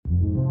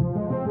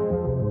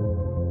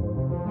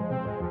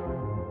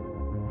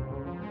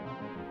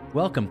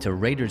Welcome to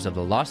Raiders of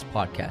the Lost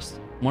Podcast,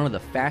 one of the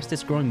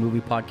fastest growing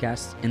movie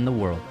podcasts in the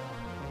world,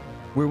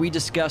 where we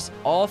discuss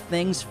all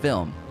things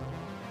film.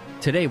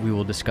 Today we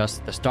will discuss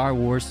the Star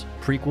Wars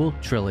prequel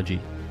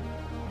trilogy.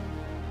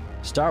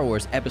 Star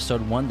Wars Episode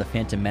 1, The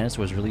Phantom Menace,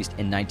 was released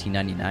in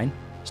 1999.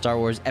 Star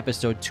Wars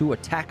Episode 2,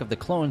 Attack of the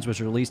Clones,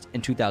 was released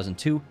in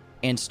 2002.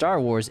 And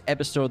Star Wars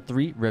Episode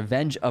 3,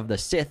 Revenge of the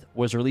Sith,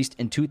 was released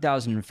in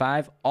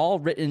 2005, all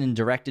written and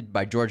directed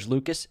by George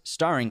Lucas,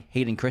 starring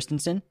Hayden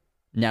Christensen,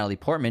 Natalie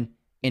Portman,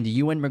 and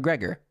Ewan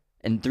McGregor.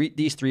 And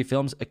these three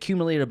films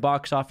accumulated a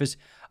box office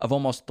of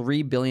almost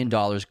 $3 billion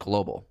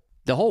global.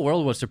 The whole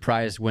world was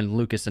surprised when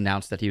Lucas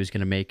announced that he was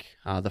going to make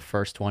the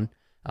first one,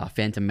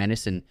 Phantom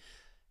Menace, and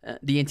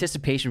the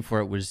anticipation for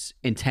it was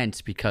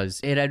intense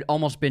because it had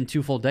almost been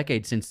 2 full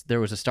decades since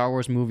there was a Star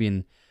Wars movie,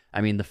 and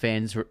I mean, the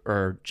fans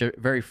are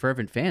very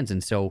fervent fans,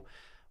 and so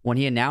when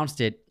he announced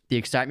it, the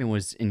excitement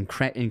was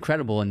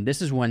incredible, and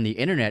this is when the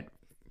internet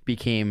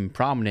became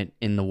prominent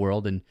in the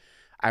world, and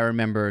I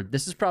remember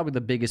this is probably the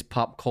biggest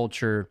pop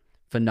culture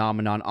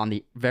phenomenon on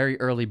the very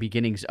early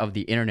beginnings of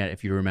the internet,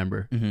 if you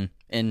remember. Mm-hmm.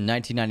 In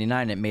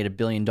 1999, it made $1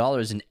 billion,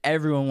 and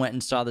everyone went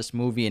and saw this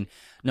movie. And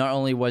not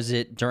only was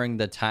it during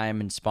the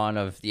time and spawn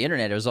of the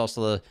internet, it was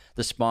also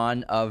the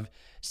spawn of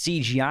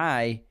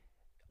CGI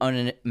on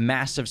a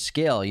massive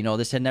scale. You know,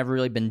 this had never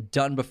really been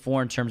done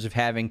before in terms of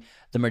having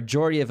the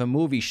majority of a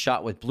movie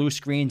shot with blue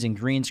screens and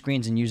green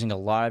screens and using a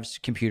lot of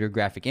computer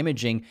graphic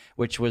imaging,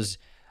 which was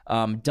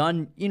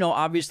done, you know,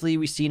 obviously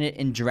we've seen it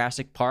in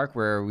Jurassic Park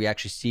where we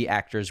actually see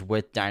actors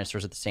with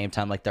dinosaurs at the same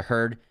time. Like the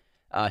herd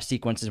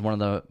sequence is one of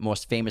the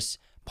most famous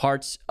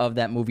parts of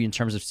that movie in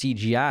terms of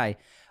CGI.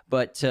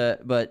 But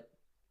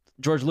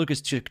George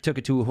Lucas took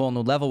it to a whole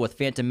new level with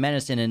Phantom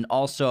Menace and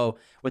also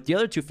with the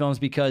other two films,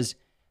 because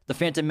the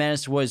Phantom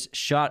Menace was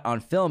shot on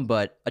film,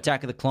 but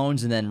Attack of the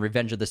Clones and then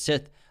Revenge of the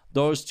Sith,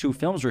 those two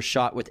films were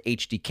shot with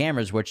HD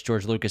cameras, which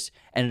George Lucas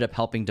ended up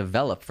helping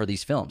develop for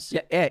these films.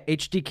 Yeah,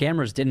 HD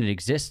cameras didn't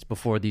exist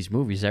before these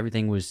movies.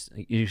 Everything was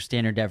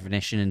standard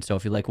definition, and so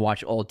if you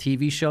watch old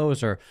TV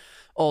shows or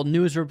old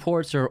news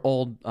reports or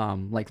old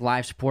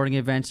live sporting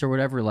events or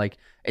whatever,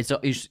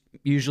 it's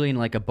usually in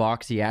a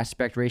boxy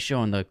aspect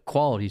ratio, and the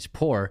quality's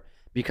poor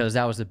because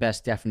that was the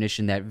best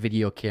definition that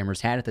video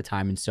cameras had at the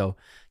time. And so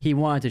he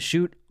wanted to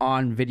shoot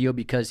on video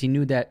because he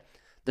knew that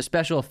the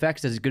special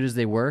effects, as good as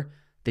they were,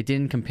 they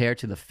didn't compare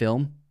to the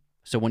film.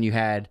 So when you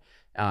had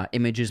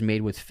images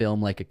made with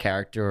film, like a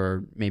character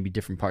or maybe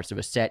different parts of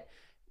a set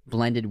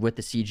blended with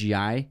the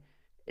CGI,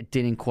 it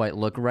didn't quite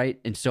look right.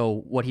 And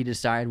so what he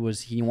decided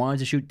was he wanted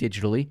to shoot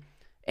digitally,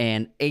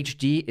 and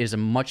HD is a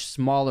much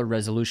smaller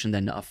resolution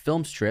than a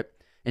film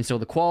strip. And so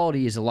the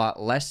quality is a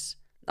lot less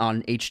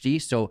on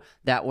HD. So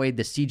that way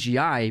the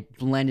CGI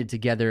blended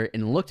together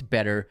and looked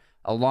better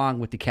along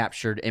with the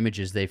captured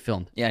images they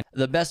filmed. Yeah.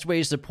 The best way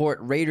to support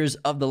Raiders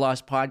of the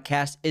Lost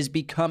Podcast is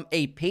become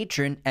a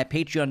patron at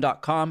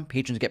patreon.com.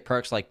 Patrons get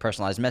perks like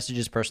personalized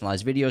messages,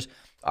 personalized videos,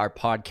 our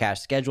podcast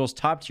schedules.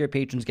 Top tier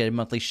patrons get a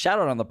monthly shout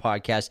out on the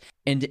podcast.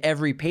 And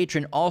every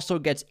patron also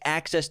gets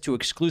access to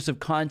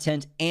exclusive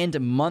content and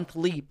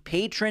monthly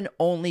patron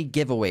only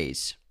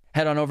giveaways.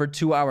 Head on over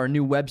to our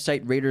new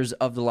website,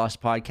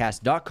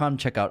 raidersoftheLostPodcast.com.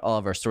 Check out all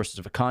of our sources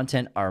of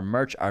content, our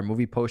merch, our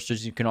movie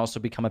posters. You can also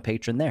become a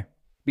patron there.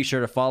 Be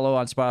sure to follow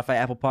on Spotify,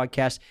 Apple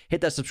Podcasts.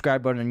 Hit that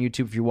subscribe button on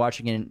YouTube if you're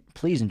watching, and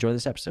please enjoy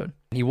this episode.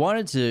 He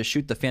wanted to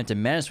shoot the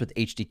Phantom Menace with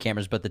HD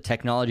cameras, but the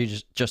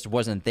technology just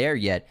wasn't there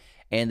yet,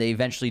 and they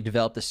eventually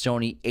developed the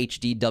Sony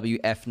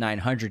HDW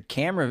F900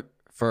 camera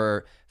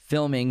for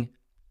filming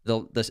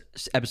the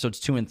episodes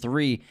 2 and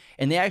 3,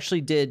 and they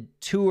actually did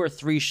 2 or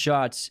 3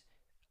 shots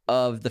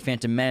of the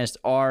Phantom Menace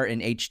are in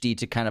HD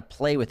to kind of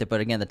play with it,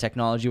 but again, the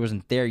technology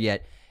wasn't there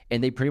yet,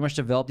 and they pretty much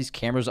developed these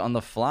cameras on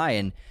the fly,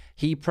 and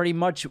he pretty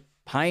much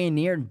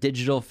pioneered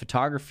digital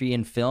photography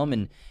and film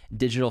and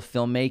digital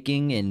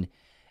filmmaking, and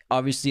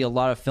obviously a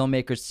lot of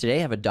filmmakers today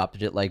have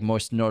adopted it, like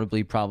most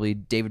notably probably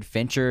David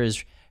Fincher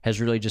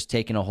has really just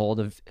taken a hold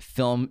of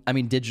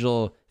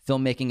digital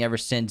filmmaking ever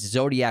since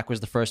Zodiac was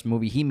the first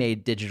movie he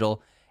made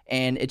digital.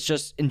 And it's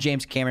just, in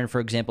James Cameron,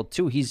 for example,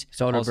 too, he's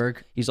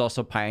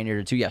also pioneered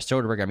it too. Yeah,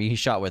 Soderbergh, he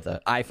shot with an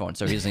iPhone,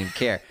 so he doesn't even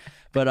care.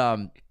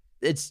 But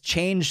it's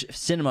changed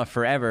cinema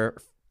forever.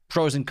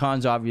 Pros and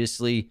cons,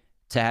 obviously,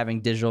 to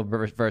having digital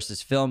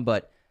versus film,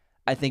 but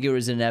I think it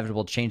was an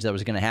inevitable change that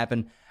was going to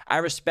happen. I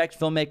respect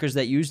filmmakers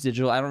that use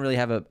digital. I don't really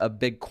have a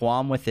big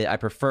qualm with it. I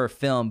prefer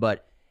film,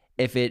 but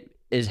if it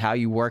is how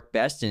you work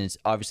best and it's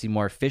obviously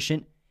more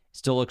efficient,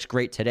 still looks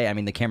great today. I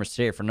mean, the cameras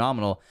today are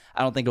phenomenal.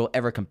 I don't think it'll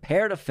ever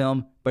compare to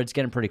film, but it's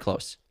getting pretty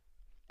close.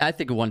 I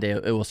think one day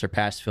it will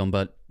surpass film,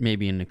 but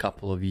maybe in a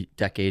couple of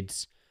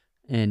decades.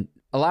 And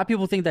a lot of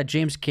people think that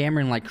James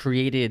Cameron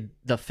created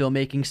the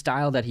filmmaking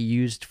style that he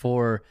used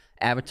for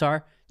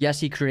Avatar. Yes,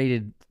 he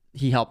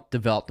helped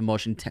develop the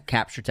motion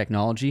capture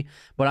technology,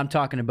 but I'm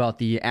talking about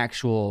the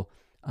actual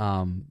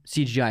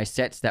CGI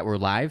sets that were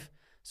live.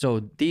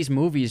 So these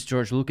movies,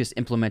 George Lucas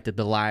implemented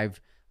the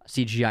live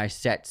CGI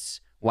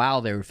sets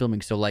while they were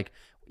filming. So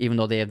even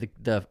though they have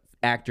the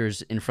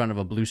actors in front of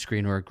a blue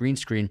screen or a green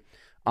screen,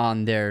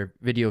 on their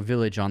video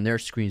village on their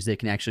screens. They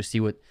can actually see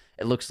what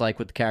it looks like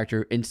with the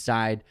character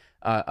inside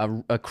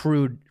a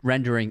crude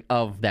rendering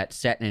of that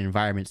set and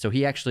environment. So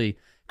he actually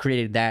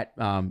created that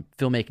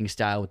filmmaking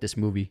style with this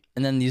movie.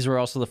 And then these were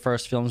also the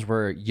first films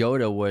where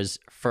Yoda was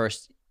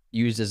first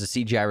used as a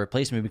CGI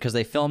replacement, because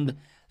they filmed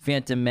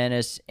Phantom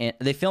Menace and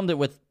they filmed it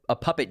with a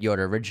puppet Yoda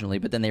originally,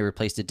 but then they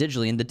replaced it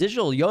digitally. And the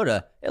digital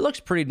Yoda, it looks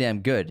pretty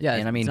damn good. Yeah,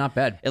 and I mean, it's not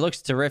bad. It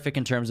looks terrific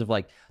in terms of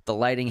like the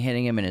lighting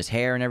hitting him and his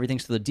hair and everything.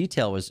 So the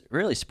detail was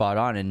really spot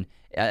on, and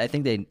I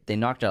think they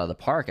knocked it out of the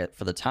park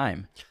for the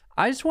time.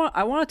 I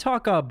want to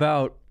talk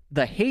about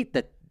the hate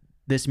that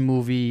this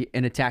movie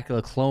and Attack of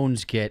the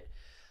Clones get.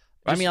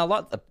 I mean, a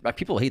lot of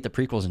people hate the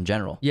prequels in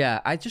general. Yeah,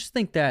 I just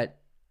think that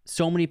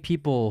so many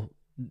people,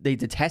 they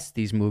detest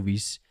these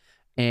movies,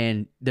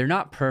 and they're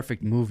not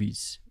perfect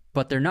movies,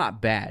 but they're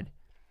not bad.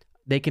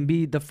 They can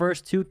be, the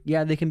first two,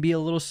 yeah, they can be a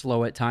little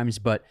slow at times,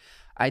 but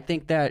I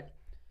think that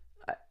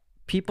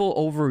people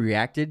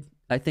overreacted,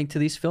 I think, to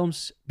these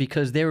films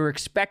because they were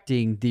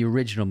expecting the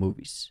original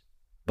movies.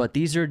 But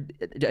these are,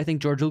 I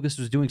think George Lucas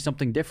was doing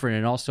something different,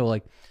 and also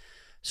like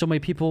so many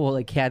people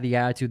like had the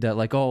attitude that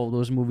like, oh,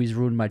 those movies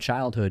ruined my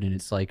childhood, and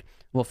it's like,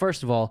 well,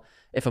 first of all,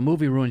 if a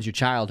movie ruins your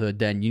childhood,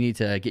 then you need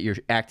to get your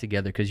act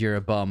together because you're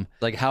a bum.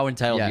 Like, how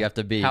entitled do you have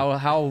to be?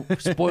 How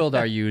spoiled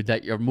are you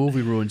that your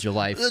movie ruins your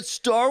life?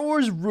 Star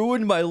Wars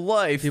ruined my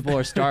life. People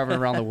are starving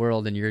around the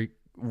world, and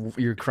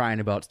you're crying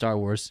about Star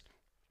Wars.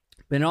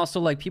 And also,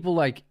 like, people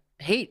like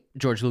hate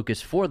George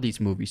Lucas for these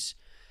movies.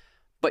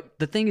 But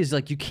the thing is,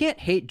 like, you can't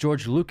hate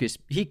George Lucas.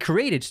 He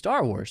created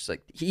Star Wars.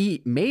 Like,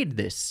 he made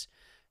this,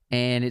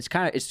 and it's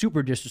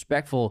super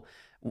disrespectful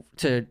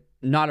to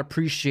not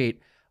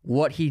appreciate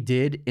what he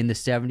did in the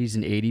 70s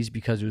and 80s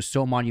because it was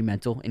so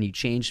monumental, and he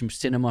changed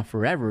cinema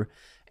forever,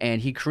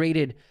 and he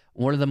created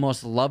one of the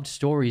most loved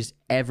stories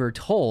ever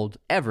told,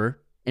 and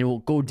it will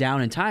go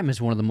down in time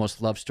as one of the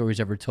most loved stories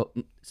ever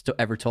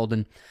told.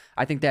 And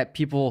I think that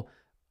people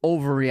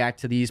overreact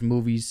to these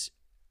movies.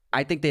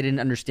 I think they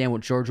didn't understand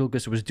what George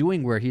Lucas was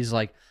doing, where he's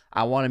like,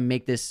 I want to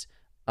make this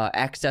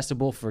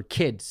accessible for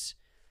kids,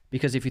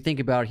 because if you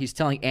think about it, he's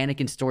telling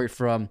Anakin's story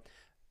from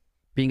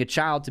being a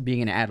child to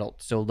being an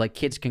adult. So like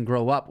kids can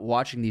grow up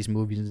watching these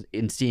movies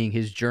and seeing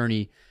his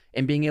journey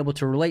and being able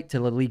to relate to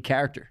the lead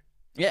character.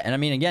 Yeah, and I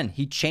mean, again,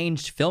 he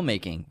changed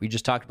filmmaking. We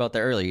just talked about that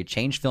earlier. He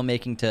changed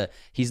filmmaking to,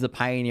 he's the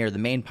pioneer, the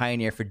main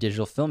pioneer for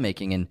digital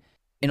filmmaking.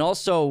 And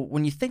also,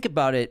 when you think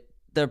about it,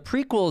 the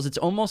prequels, it's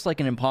almost like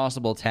an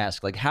impossible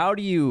task. Like, how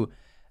do you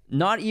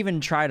not even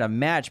try to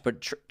match,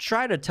 but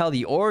try to tell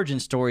the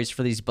origin stories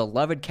for these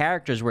beloved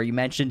characters, where you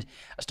mentioned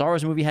a Star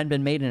Wars movie hadn't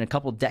been made in a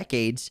couple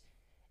decades,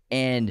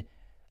 and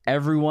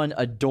everyone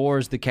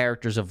adores the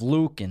characters of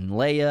Luke and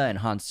Leia and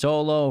Han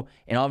Solo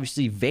and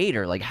obviously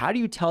Vader. Like, how do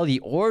you tell the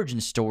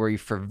origin story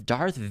for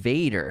Darth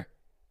Vader?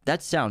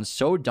 That sounds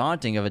so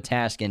daunting of a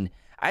task, and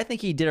I think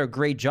he did a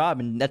great job,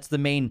 and that's the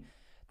main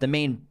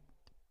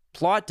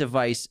plot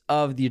device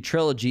of the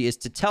trilogy, is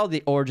to tell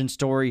the origin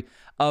story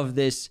of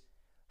this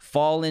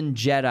fallen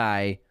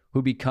Jedi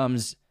who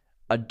becomes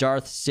a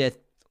Darth Sith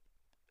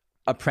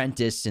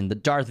apprentice and the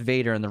Darth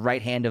Vader and the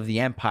right hand of the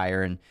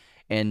Empire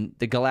and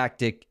the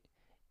galactic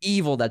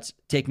evil that's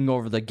taking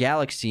over the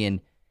galaxy.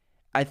 And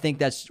I think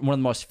that's one of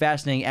the most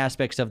fascinating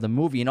aspects of the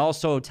movie, and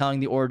also telling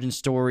the origin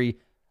story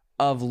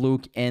of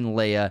Luke and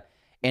Leia,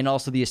 and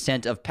also the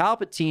ascent of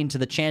Palpatine to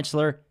the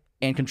Chancellor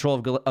and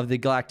control of the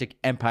galactic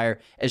empire,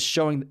 as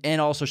showing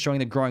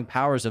the growing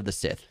powers of the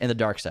Sith and the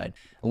dark side.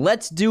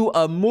 Let's do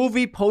a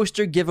movie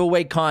poster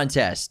giveaway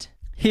contest.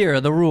 Here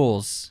are the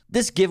rules.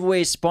 This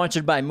giveaway is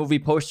sponsored by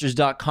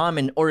movieposters.com.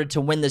 In order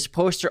to win this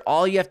poster,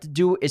 all you have to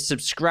do is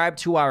subscribe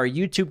to our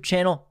YouTube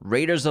channel,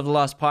 Raiders of the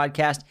Lost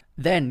Podcast.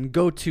 Then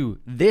go to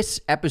this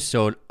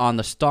episode on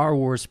the Star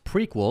Wars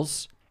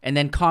prequels, and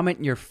then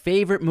comment your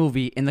favorite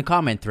movie in the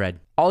comment thread.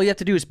 All you have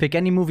to do is pick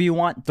any movie you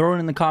want, throw it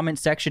in the comment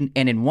section,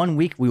 and in 1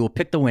 week, we will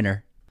pick the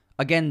winner.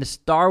 Again, the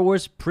Star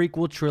Wars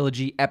prequel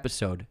trilogy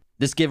episode.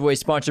 This giveaway is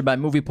sponsored by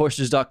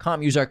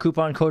movieposters.com. Use our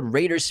coupon code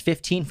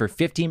Raiders15 for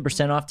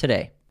 15% off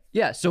today.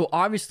 Yeah, so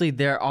obviously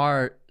there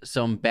are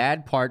some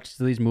bad parts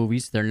to these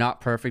movies. They're not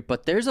perfect,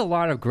 but there's a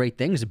lot of great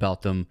things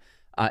about them.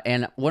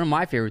 And one of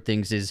my favorite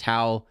things is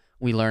how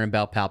we learn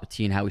about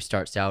Palpatine, how he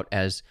starts out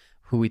as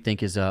who we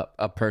think is a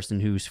person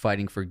who's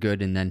fighting for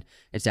good, and then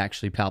it's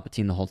actually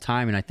Palpatine the whole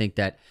time. And I think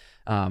that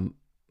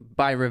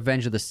by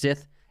Revenge of the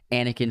Sith,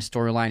 Anakin's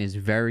storyline is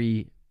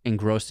very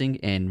engrossing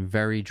and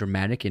very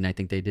dramatic, and I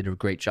think they did a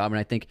great job. And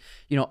I think,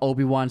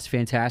 Obi-Wan's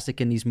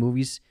fantastic in these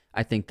movies.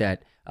 I think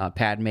that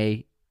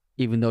Padme,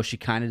 even though she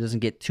kind of doesn't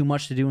get too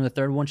much to do in the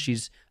third one,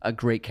 she's a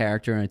great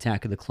character in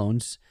Attack of the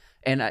Clones.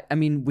 And I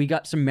mean, we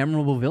got some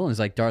memorable villains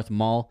like Darth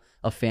Maul,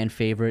 a fan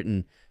favorite,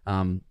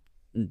 and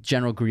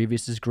General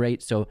Grievous is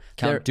great. So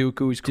Count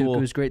Dooku is cool.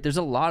 Dooku's great. There's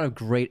a lot of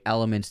great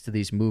elements to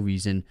these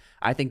movies, and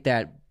I think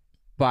that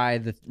by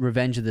the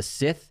Revenge of the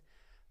Sith,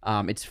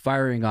 it's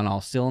firing on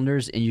all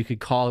cylinders, and you could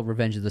call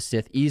Revenge of the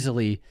Sith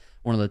easily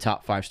one of the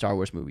top 5 Star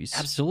Wars movies.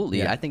 Absolutely.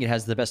 Yeah. I think it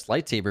has the best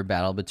lightsaber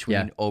battle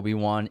between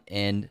Obi-Wan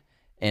and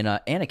and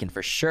Anakin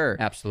for sure.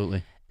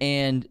 Absolutely.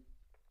 And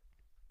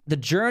the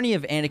journey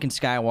of Anakin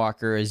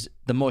Skywalker is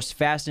the most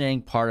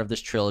fascinating part of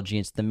this trilogy.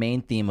 It's the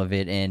main theme of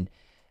it. And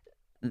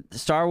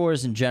Star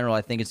Wars in general,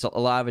 I think a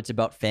lot of it's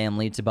about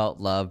family, it's about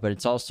love, but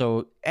it's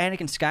also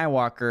Anakin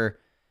Skywalker.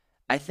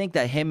 I think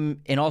that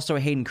him and also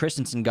Hayden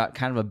Christensen got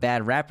kind of a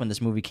bad rap when this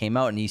movie came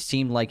out, and he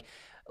seemed like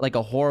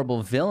a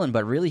horrible villain,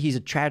 but really he's a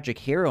tragic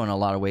hero in a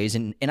lot of ways.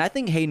 And I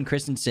think Hayden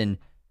Christensen,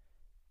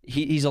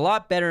 he's a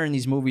lot better in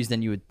these movies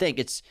than you would think.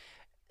 It's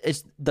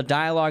the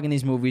dialogue in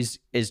these movies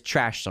is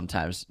trash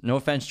sometimes. No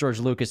offense, George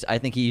Lucas. I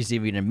think he's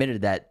even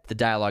admitted that the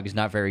dialogue is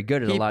not very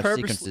good in a lot of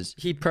sequences.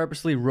 He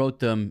purposely wrote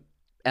them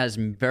as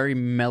very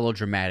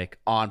melodramatic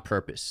on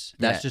purpose.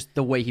 That's just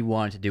the way he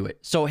wanted to do it.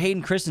 So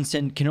Hayden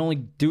Christensen can only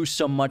do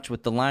so much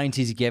with the lines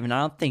he's given.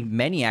 I don't think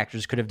many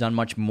actors could have done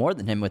much more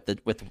than him with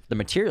the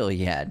material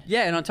he had.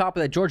 Yeah, and on top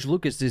of that, George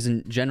Lucas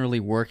isn't generally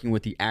working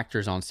with the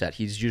actors on set.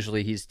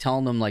 He's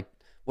telling them like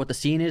what the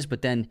scene is,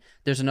 but then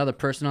there's another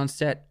person on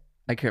set.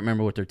 I can't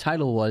remember what their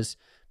title was,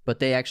 but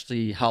they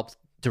actually helped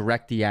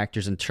direct the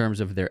actors in terms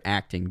of their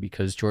acting,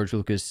 because George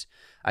Lucas,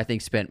 I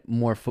think, spent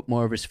more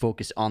of his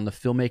focus on the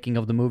filmmaking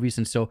of the movies.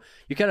 And so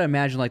you kind of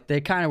imagine like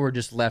they kind of were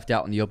just left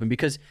out in the open,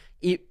 because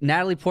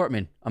Natalie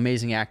Portman,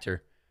 amazing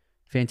actor,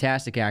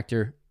 fantastic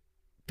actor.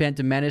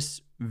 Phantom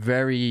Menace,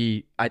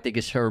 I think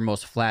is her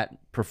most flat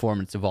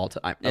performance of all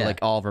time, like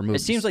all of her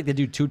movies. It seems like they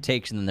do 2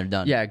 takes and then they're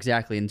done. Yeah,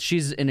 exactly. And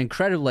she's an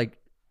incredible, like,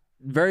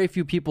 very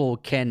few people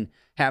can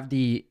have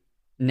the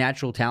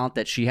natural talent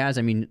that she has.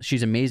 I mean,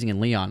 she's amazing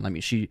in Leon. I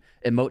mean, she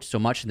emotes so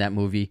much in that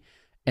movie.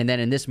 And then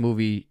in this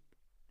movie,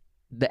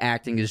 the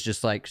acting is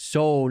just like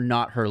so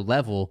not her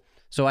level.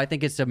 So I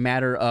think it's a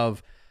matter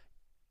of,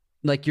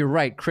 like, you're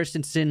right,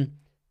 Christensen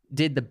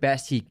did the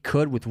best he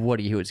could with what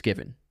he was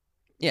given.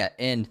 Yeah,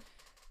 and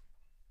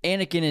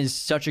Anakin is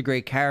such a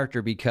great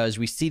character because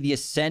we see the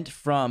ascent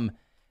from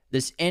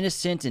this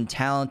innocent and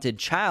talented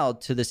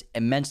child to this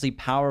immensely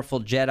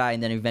powerful Jedi,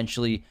 and then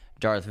eventually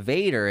Darth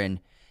Vader. And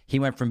he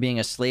went from being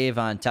a slave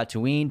on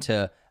Tatooine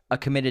to a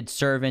committed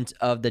servant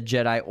of the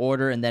Jedi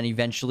Order, and then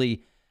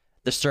eventually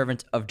the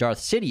servant of Darth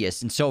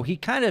Sidious. And so he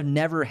kind of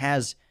never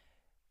has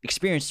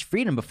experienced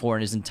freedom before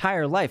in his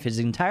entire life. His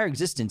entire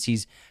existence,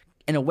 he's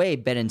in a way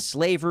been in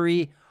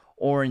slavery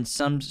or in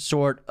some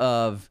sort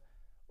of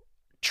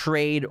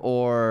trade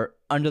or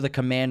under the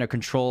command or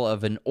control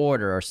of an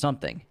order or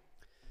something.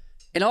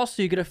 And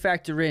also you got to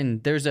factor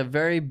in, there's a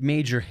very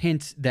major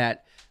hint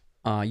that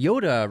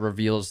Yoda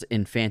reveals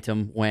in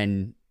Phantom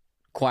when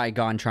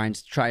Qui-Gon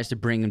tries to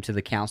bring him to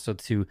the council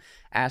to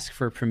ask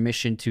for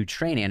permission to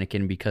train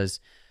Anakin,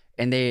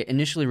 and they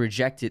initially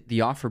rejected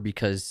the offer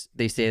because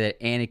they say that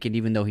Anakin,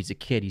 even though he's a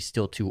kid, he's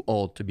still too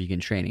old to begin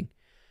training.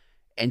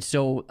 And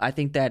so I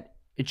think that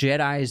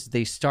Jedis,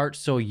 they start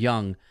so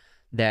young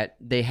that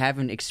they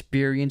haven't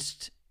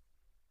experienced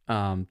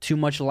too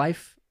much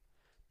life,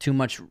 too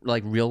much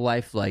like real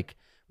life, like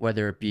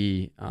whether it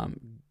be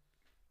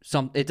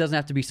it doesn't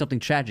have to be something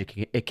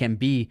tragic. It can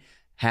be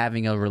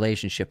having a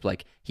relationship,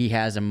 like he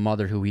has a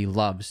mother who he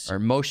loves, or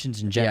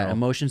emotions in general. Yeah,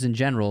 emotions in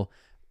general,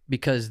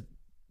 because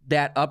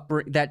that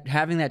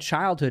having that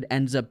childhood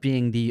ends up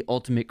being the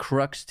ultimate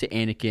crux to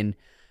Anakin,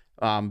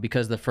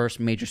 because the first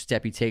major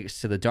step he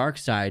takes to the dark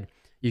side,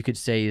 you could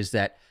say, is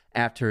that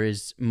after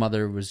his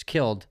mother was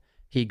killed,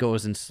 he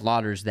goes and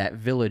slaughters that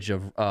village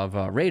of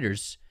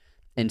raiders.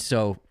 And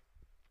so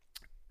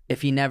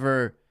if he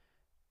never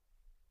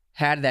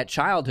had that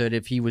childhood,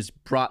 if he was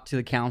brought to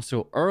the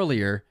council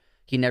earlier,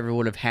 he never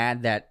would have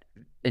had that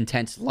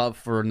intense love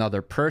for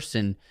another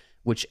person,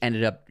 which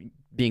ended up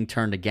being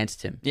turned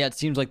against him. Yeah, it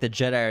seems like the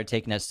Jedi are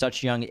taken at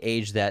such a young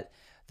age that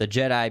the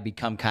Jedi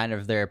become kind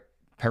of their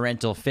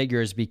parental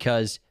figures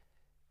because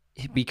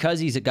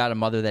he's got a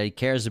mother that he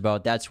cares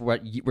about. That's where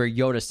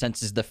Yoda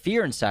senses the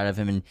fear inside of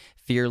him, and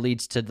fear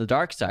leads to the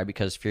dark side,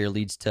 because fear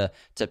leads to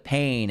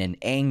pain and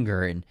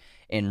anger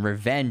and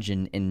revenge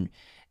and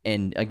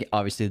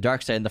obviously the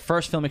dark side. And the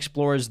first film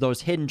explores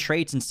those hidden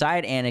traits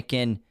inside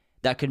Anakin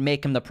that could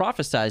make him the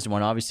prophesized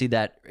one. Obviously,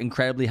 that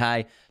incredibly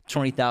high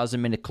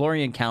 20,000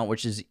 midichlorian count,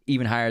 which is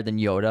even higher than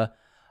Yoda.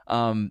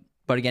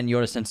 But again,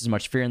 Yoda senses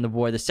much fear in the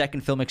boy. The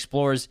second film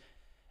explores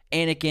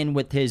Anakin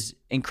with his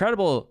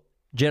incredible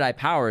Jedi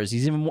powers.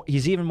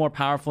 He's even more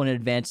powerful and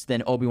advanced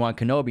than Obi-Wan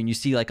Kenobi. And you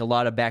see like a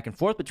lot of back and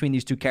forth between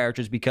these two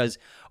characters because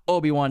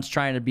Obi-Wan's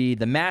trying to be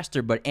the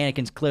master, but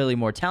Anakin's clearly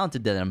more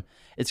talented than him.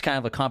 It's kind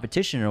of a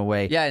competition in a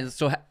way. Yeah,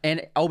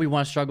 and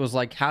Obi-Wan struggles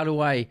like, how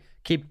do I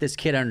keep this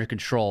kid under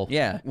control?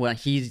 Yeah. When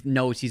he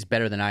knows he's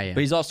better than I am.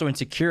 But he's also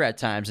insecure at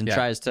times and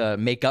tries to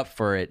make up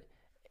for it,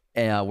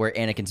 where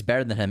Anakin's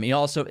better than him. He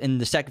also, in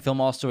the second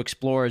film, also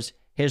explores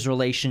his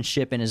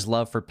relationship and his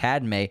love for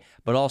Padme,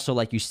 but also,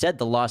 like you said,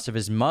 the loss of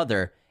his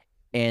mother,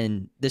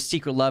 and this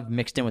secret love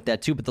mixed in with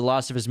that too. But the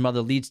loss of his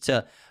mother leads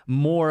to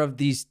more of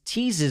these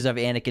teases of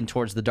Anakin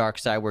towards the dark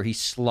side, where he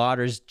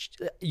slaughters,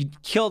 you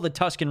kill the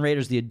Tusken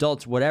Raiders, the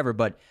adults, whatever,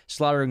 but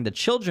slaughtering the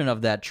children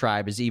of that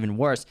tribe is even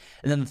worse.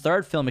 And then the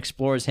third film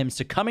explores him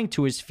succumbing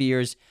to his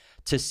fears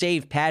to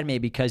save Padme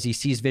because he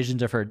sees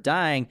visions of her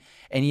dying,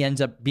 and he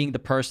ends up being the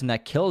person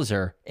that kills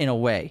her in a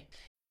way.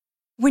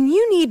 When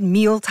you need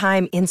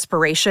mealtime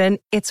inspiration,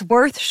 it's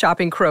worth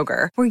shopping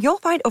Kroger, where you'll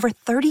find over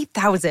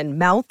 30,000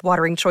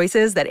 mouth-watering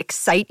choices that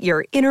excite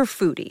your inner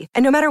foodie.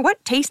 And no matter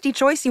what tasty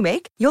choice you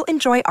make, you'll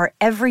enjoy our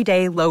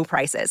everyday low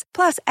prices,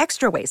 plus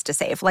extra ways to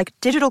save, like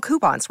digital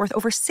coupons worth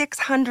over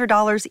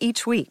 $600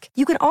 each week.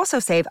 You can also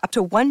save up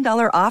to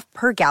 $1 off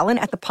per gallon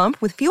at the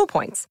pump with fuel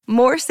points.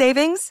 More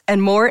savings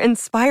and more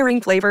inspiring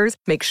flavors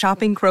make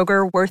shopping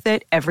Kroger worth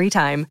it every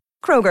time.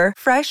 Kroger,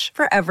 fresh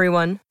for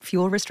everyone.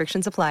 Fuel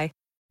restrictions apply.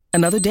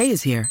 Another day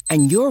is here,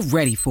 and you're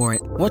ready for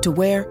it. What to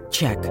wear?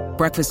 Check.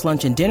 Breakfast,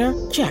 lunch, and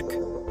dinner? Check.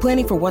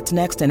 Planning for what's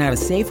next and how to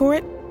save for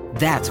it?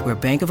 That's where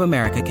Bank of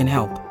America can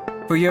help.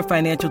 For your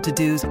financial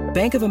to-dos,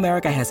 Bank of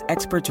America has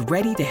experts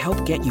ready to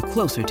help get you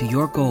closer to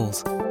your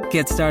goals.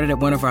 Get started at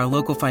one of our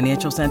local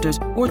financial centers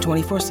or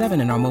 24/7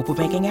 in our mobile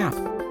banking app.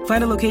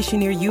 Find a location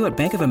near you at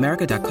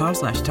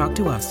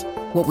bankofamerica.com/talktous.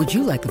 What would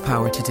you like the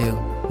power to do?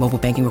 Mobile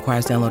banking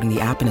requires downloading the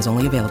app and is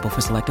only available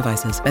for select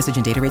devices. Message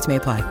and data rates may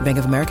apply. Bank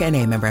of America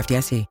NA, member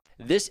FDIC.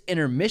 This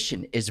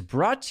intermission is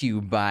brought to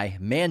you by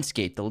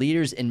Manscaped, the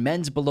leaders in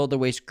men's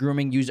below-the-waist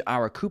grooming. Use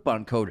our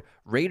coupon code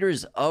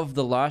Raiders of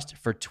the Lost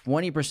for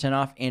 20%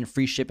 off and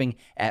free shipping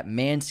at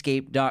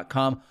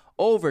manscaped.com.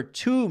 Over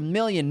 2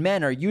 million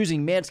men are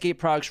using Manscaped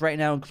products right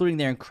now, including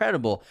their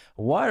incredible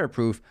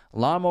waterproof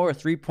Lawnmower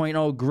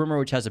 3.0 groomer,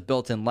 which has a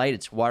built-in light.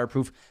 It's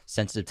waterproof,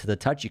 sensitive to the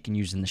touch. You can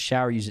use it in the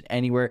shower, use it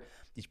anywhere.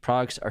 These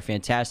products are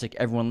fantastic.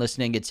 Everyone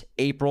listening, it's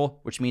April,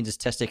 which means it's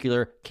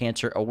Testicular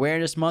Cancer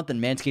Awareness Month, and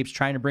Manscaped's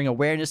trying to bring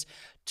awareness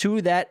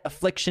to that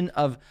affliction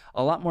of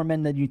a lot more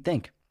men than you'd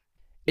think.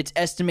 It's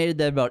estimated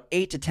that about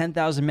 8,000 to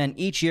 10,000 men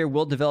each year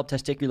will develop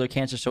testicular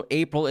cancer, so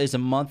April is a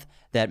month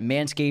that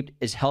Manscaped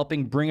is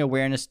helping bring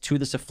awareness to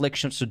this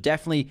affliction, so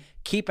definitely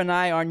keep an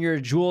eye on your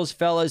jewels,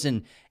 fellas,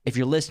 and if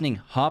you're listening,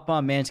 hop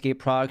on Manscaped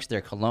products,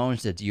 their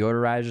colognes, the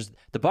deodorizers,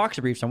 the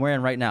boxer briefs I'm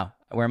wearing right now.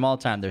 I wear them all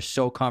the time. They're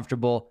so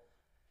comfortable.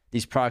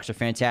 These products are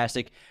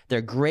fantastic.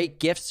 They're great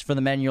gifts for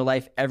the men in your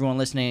life. Everyone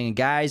listening, and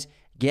guys,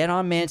 get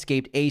on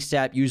Manscaped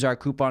ASAP. Use our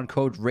coupon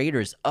code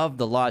Raiders of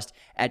the Lost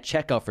at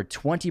checkout for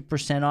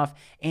 20% off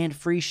and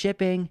free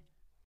shipping.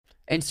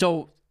 And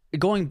so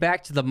going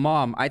back to the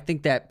mom, I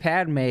think that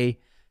Padme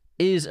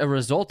is a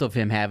result of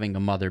him having a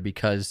mother,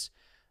 because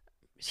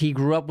he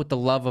grew up with the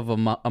love of a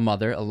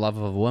mother, a love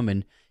of a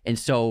woman. And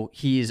so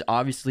he is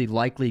obviously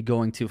likely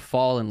going to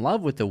fall in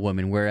love with a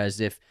woman.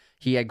 Whereas if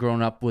he had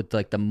grown up with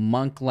like the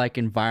monk-like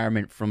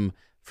environment from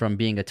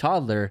being a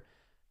toddler,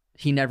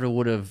 he never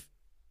would have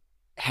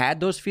had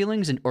those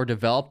feelings or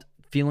developed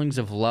feelings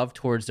of love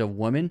towards a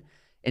woman.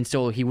 And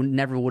so he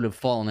never would have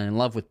fallen in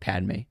love with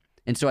Padme.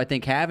 And so I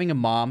think having a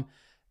mom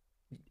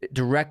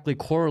directly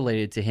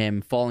correlated to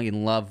him falling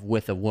in love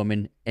with a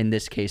woman, in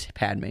this case,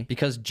 Padme.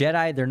 Because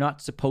Jedi, they're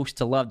not supposed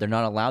to love. They're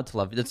not allowed to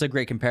love. That's a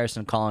great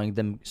comparison, calling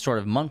them sort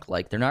of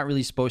monk-like. They're not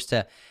really supposed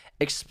to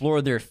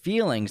explore their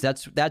feelings.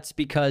 That's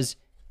because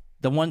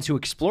the ones who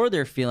explore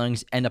their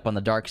feelings end up on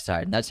the dark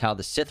side. And that's how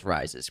the Sith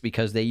rises,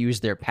 because they use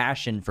their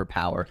passion for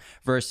power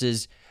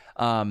versus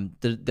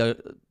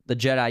the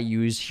Jedi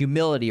use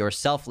humility or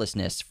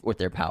selflessness with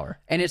their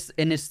power. And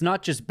it's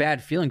not just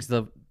bad feelings.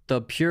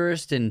 The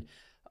purest and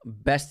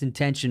best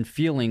intentioned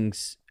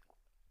feelings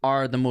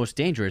are the most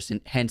dangerous,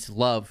 and hence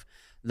love.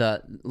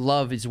 The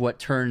love is what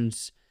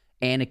turns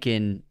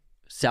Anakin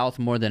south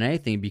more than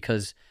anything,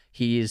 because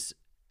his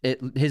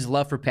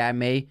love for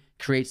Padme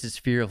creates this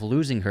fear of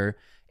losing her,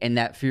 and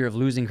that fear of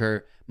losing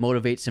her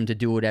motivates him to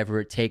do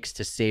whatever it takes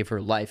to save her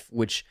life,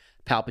 which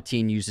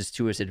Palpatine uses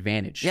to his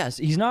advantage. Yes,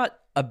 he's not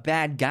a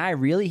bad guy,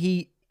 really.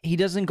 He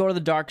doesn't go to the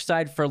dark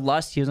side for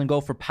lust. He doesn't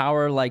go for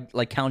power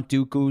like Count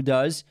Dooku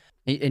does.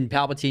 In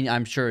Palpatine,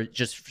 I'm sure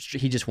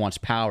he just wants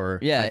power.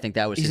 Yeah, I think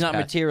that was he's his not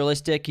path.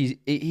 materialistic.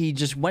 He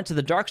just went to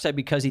the dark side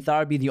because he thought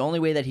it'd be the only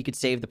way that he could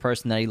save the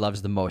person that he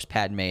loves the most,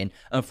 Padme. And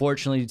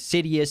unfortunately,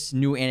 Sidious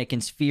knew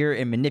Anakin's fear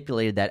and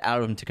manipulated that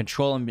out of him to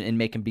control him and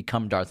make him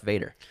become Darth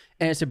Vader.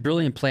 And it's a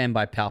brilliant plan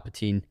by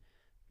Palpatine,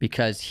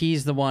 because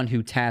he's the one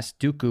who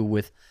tasked Dooku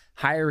with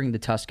hiring the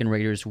Tusken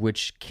Raiders,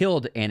 which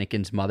killed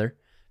Anakin's mother,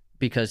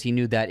 because he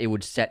knew that it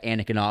would set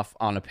Anakin off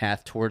on a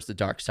path towards the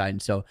dark side.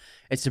 And so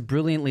it's a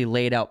brilliantly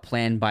laid out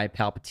plan by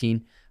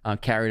Palpatine,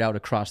 carried out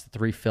across the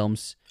 3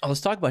 films. Oh,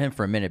 let's talk about him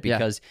for a minute,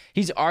 because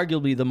he's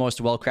arguably the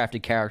most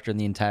well-crafted character in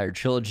the entire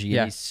trilogy.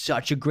 Yeah. And he's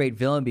such a great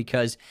villain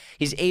because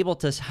he's able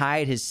to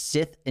hide his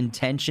Sith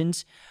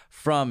intentions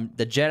from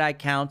the Jedi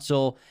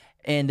Council.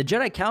 And the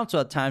Jedi Council,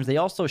 at times, they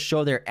also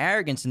show their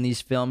arrogance in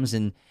these films,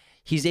 and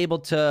he's able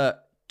to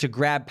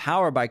grab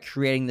power by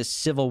creating this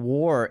civil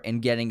war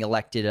and getting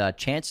elected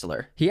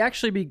chancellor. He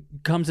actually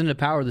comes into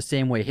power the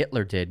same way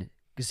Hitler did,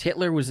 because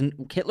Hitler wasn't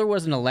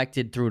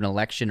elected through an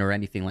election or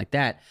anything like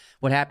that.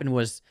 What happened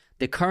was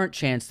the current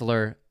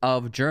chancellor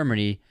of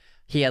Germany,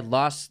 he had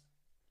lost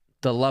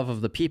the love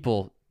of the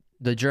people.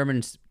 The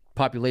German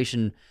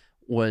population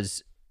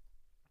was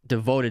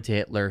devoted to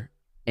Hitler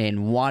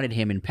and wanted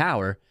him in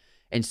power.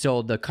 And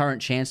so the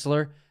current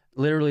chancellor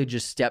literally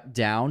just stepped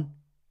down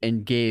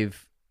and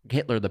gave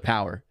Hitler the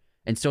power.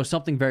 And so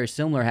something very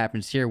similar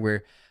happens here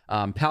where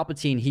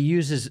Palpatine, he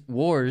uses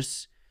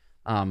wars.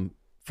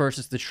 First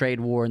it's the trade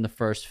war in the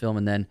first film,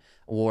 and then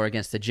a war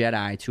against the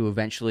Jedi to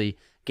eventually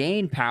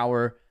gain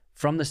power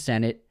from the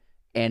Senate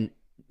and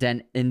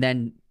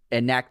then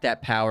enact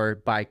that power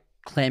by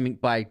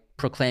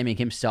proclaiming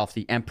himself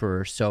the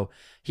emperor. So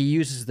he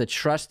uses the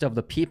trust of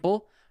the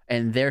people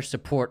and their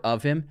support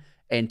of him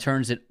and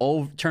turns it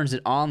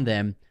on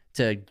them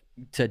to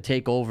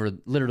take over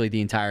literally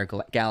the entire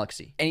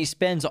galaxy. And he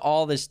spends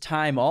all this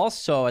time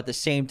also at the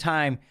same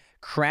time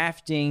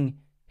crafting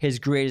his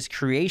greatest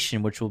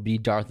creation, which will be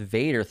Darth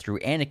Vader through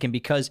Anakin,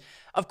 because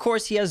of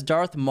course he has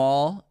Darth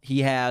Maul,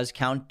 he has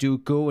Count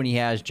Dooku, and he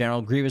has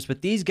General Grievous,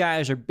 but these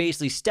guys are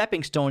basically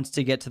stepping stones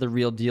to get to the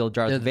real deal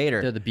Darth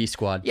Vader. They're the B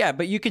Squad. Yeah,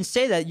 but you can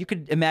say that, you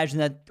could imagine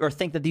that or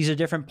think that these are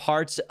different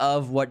parts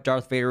of what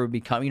Darth Vader would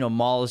become. You know,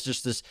 Maul is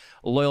just this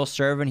loyal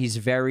servant. He's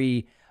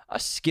very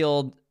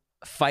skilled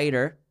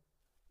fighter.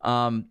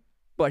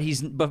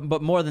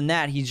 But more than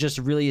that, he's just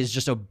really is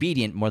just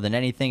obedient more than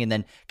anything. And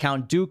then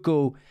Count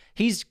Dooku,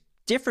 he's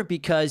different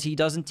because he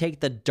doesn't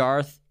take the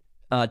Darth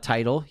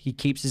title. He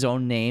keeps his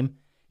own name.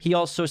 He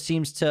also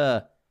seems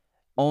to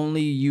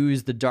only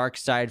use the dark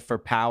side for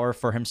power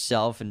for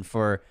himself and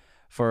for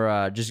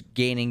just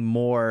gaining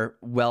more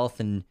wealth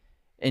and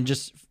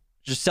just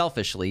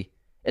selfishly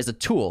as a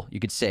tool, you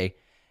could say.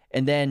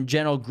 And then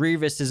General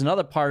Grievous is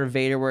another part of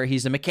Vader where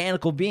he's a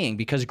mechanical being,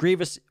 because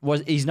Grievous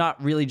he's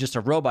not really just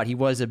a robot. He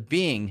was a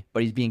being,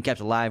 but he's being kept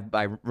alive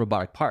by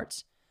robotic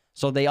parts.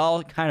 So they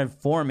all kind of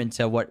form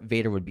into what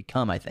Vader would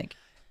become, I think.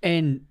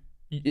 And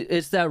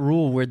it's that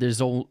rule where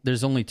there's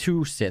only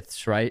two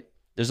Siths, right?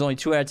 There's only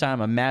two at a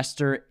time, a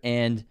master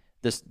and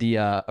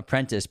the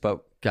apprentice.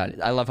 But God,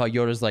 I love how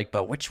Yoda's like,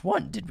 but which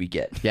one did we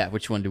get? Yeah,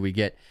 which one did we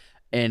get?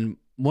 And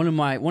one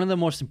of the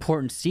most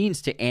important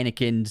scenes to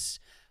Anakin's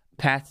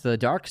path to the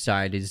dark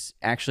side is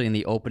actually in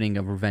the opening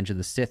of Revenge of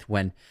the Sith,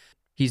 when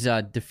he's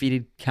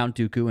defeated Count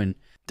Dooku. And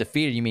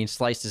defeated, you mean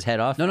sliced his head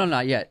off? No,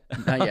 not yet.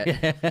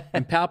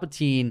 And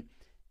Palpatine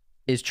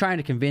is trying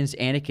to convince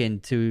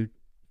Anakin to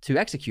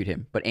execute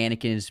him, but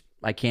Anakin is,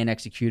 I can't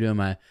execute him.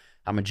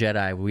 I'm a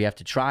Jedi. We have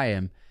to try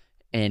him.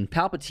 And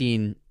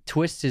Palpatine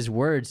twists his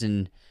words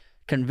and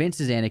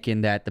convinces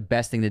Anakin that the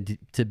best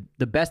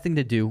thing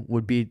to do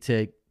would be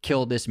to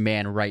kill this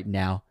man right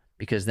now,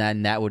 because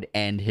then that would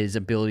end his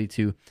ability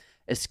to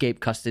escape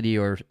custody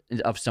or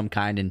of some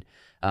kind.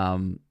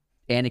 And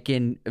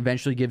Anakin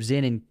eventually gives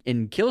in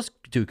and kills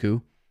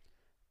Dooku.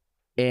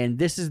 And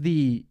this is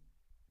the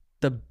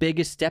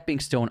biggest stepping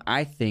stone,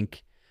 I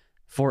think,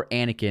 for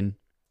Anakin,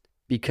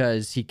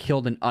 because he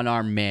killed an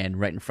unarmed man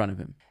right in front of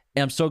him.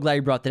 And I'm so glad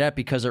you brought that up,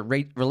 because it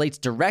relates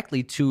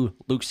directly to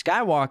Luke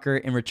Skywalker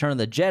in Return of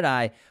the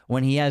Jedi,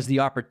 when he has the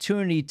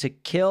opportunity to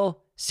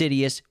kill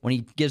Sidious. When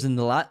he gives him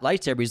the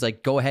lightsaber, he's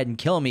like, go ahead and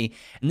kill me.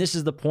 And this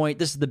is the point.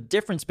 This is the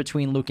difference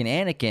between Luke and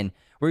Anakin,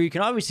 where you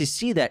can obviously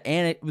see that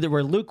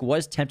where Luke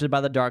was tempted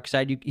by the dark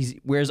side. He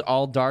wears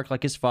all dark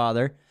like his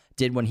father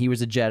did when he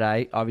was a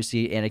Jedi.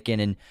 Obviously, Anakin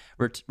in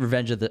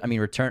Revenge of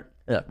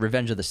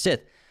the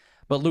Sith.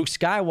 But Luke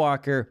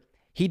Skywalker,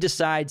 he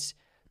decides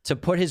to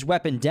put his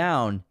weapon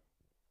down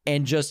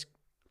and just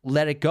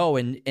let it go.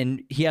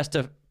 And he has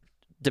to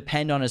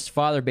depend on his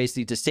father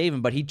basically to save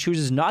him, but he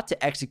chooses not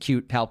to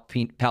execute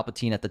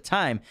Palpatine at the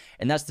time.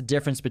 And that's the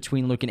difference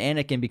between Luke and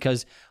Anakin,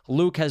 because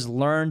Luke has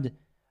learned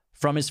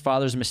from his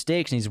father's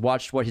mistakes, and he's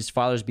watched what his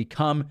father's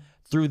become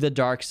through the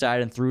dark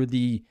side and through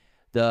the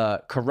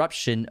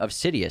corruption of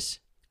Sidious.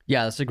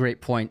 Yeah, that's a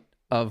great point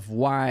of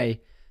why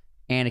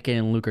Anakin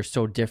and Luke are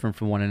so different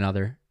from one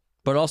another.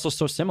 But also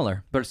so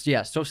similar. But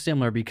yeah, so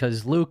similar,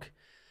 because Luke,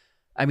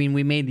 I mean,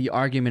 we made the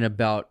argument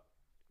about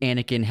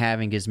Anakin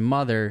having his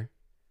mother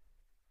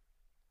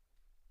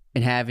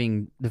and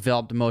having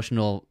developed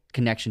emotional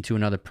connection to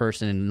another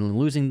person and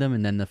losing them,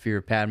 and then the fear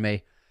of Padme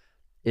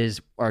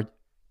are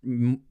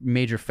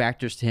major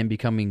factors to him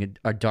becoming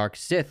a dark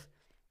Sith.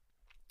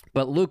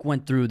 But Luke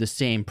went through the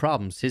same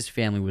problems. His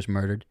family was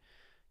murdered.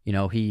 You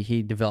know,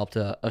 he developed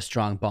a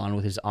strong bond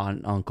with his aunt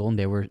and uncle, and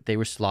they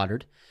were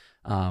slaughtered.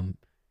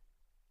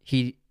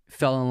 He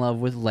fell in love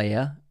with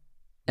Leia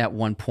at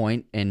one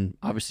point, and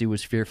obviously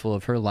was fearful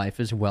of her life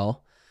as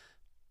well.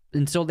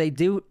 And so they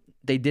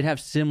did have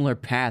similar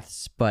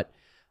paths, but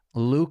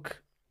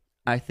Luke,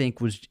 I think,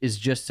 is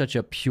just such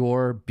a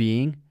pure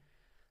being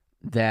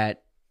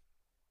that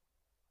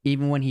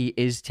even when he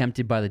is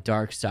tempted by the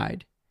dark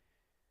side,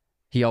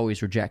 he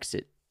always rejects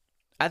it.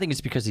 I think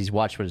it's because he's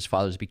watched what his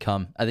father's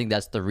become. I think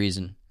that's the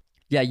reason.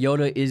 Yeah,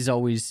 Yoda is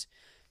always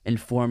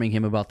informing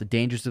him about the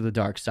dangers of the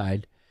dark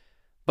side.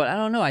 But I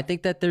don't know. I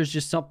think that there's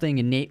just something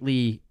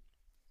innately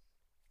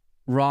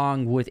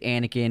wrong with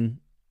Anakin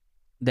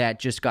that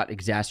just got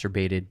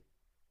exacerbated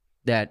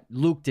that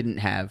Luke didn't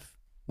have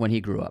when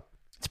he grew up.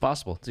 It's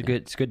possible. It's a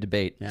good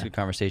debate. Yeah. It's a good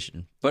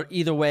conversation. But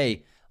either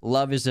way,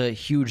 love is a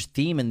huge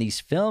theme in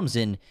these films,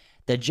 and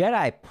the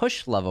Jedi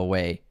push love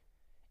away.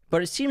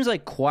 But it seems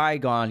like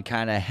Qui-Gon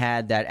kind of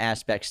had that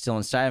aspect still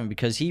inside of him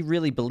because he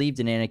really believed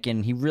in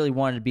Anakin. He really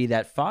wanted to be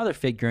that father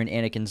figure in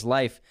Anakin's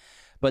life.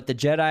 But the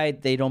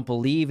Jedi, they don't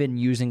believe in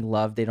using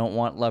love. They don't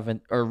want love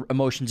or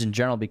emotions in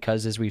general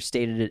because, as we've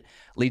stated, it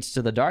leads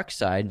to the dark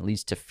side, it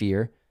leads to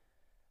fear.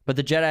 But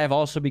the Jedi have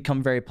also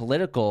become very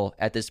political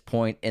at this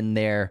point in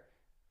their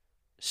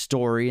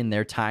story and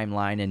their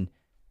timeline.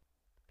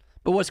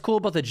 But what's cool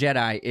about the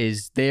Jedi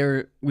is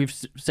we've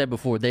said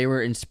before, they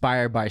were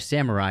inspired by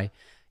samurai.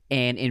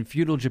 And in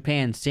feudal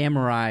Japan,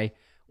 samurai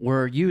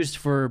were used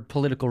for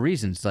political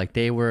reasons. Like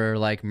they were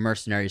like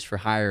mercenaries for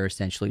hire,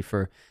 essentially,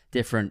 for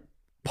different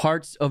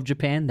parts of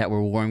Japan that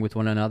were warring with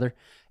one another.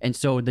 And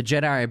so the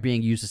Jedi are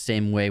being used the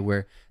same way,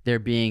 where they're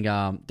being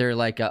they're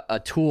like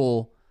a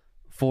tool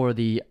for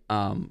the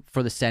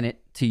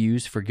Senate to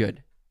use for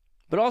good.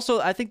 But also,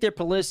 I think their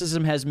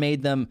politicism has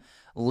made them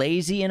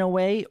lazy in a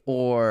way,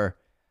 or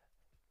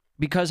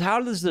because how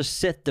does the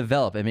Sith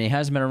develop? I mean, it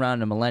hasn't been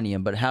around a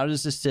millennium, but how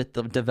does the Sith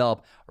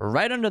develop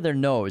right under their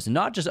nose?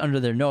 Not just under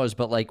their nose,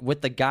 but like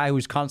with the guy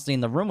who's constantly in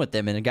the room with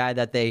them and a guy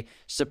that they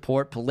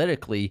support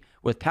politically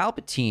with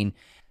Palpatine.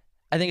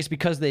 I think it's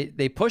because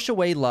they push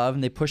away love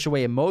and they push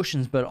away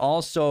emotions, but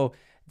also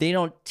they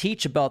don't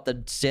teach about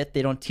the Sith.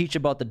 They don't teach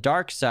about the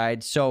dark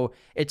side. So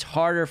it's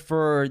harder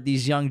for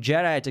these young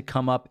Jedi to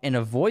come up and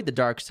avoid the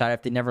dark side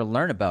if they never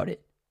learn about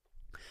it.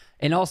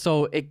 And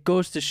also, it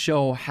goes to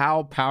show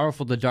how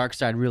powerful the dark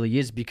side really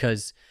is,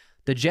 because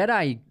the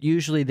Jedi,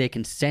 usually they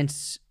can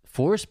sense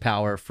force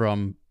power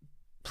from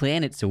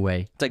planets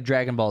away. It's like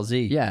Dragon Ball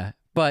Z. Yeah,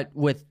 but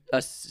with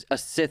a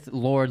Sith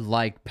Lord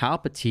like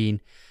Palpatine,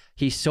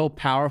 he's so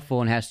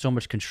powerful and has so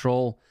much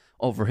control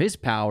over his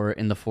power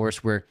in the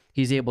Force, where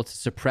he's able to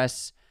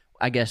suppress,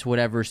 I guess,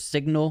 whatever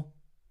signal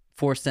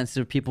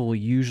Force-sensitive people will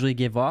usually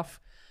give off.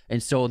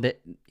 And so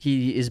that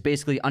he is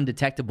basically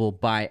undetectable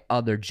by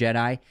other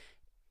Jedi,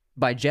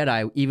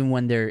 even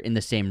when they're in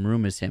the same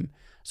room as him.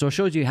 So it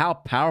shows you how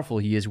powerful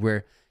he is,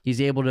 where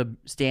he's able to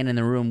stand in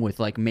the room with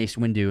like Mace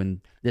Windu,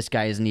 and this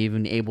guy isn't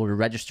even able to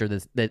register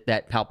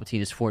that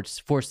Palpatine is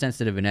force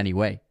sensitive in any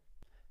way.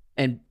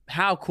 And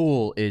how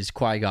cool is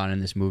Qui-Gon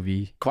in this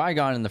movie?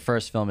 Qui-Gon in the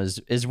first film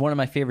is one of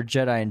my favorite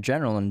Jedi in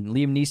general, and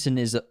Liam Neeson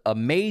is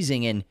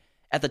amazing. And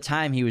at the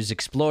time, he was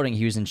exploding.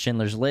 He was in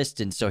Schindler's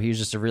List, and so he was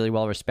just a really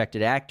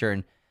well-respected actor.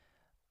 And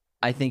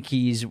I think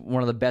he's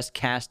one of the best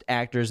cast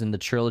actors in the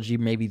trilogy,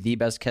 maybe the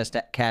best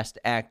cast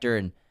actor,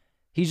 and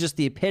he's just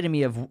the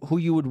epitome of who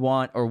you would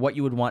want or what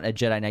you would want a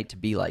Jedi Knight to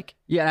be like.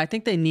 Yeah, and I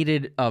think they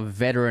needed a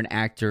veteran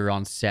actor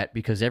on set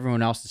because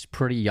everyone else is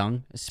pretty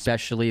young,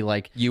 especially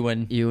like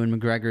Ewan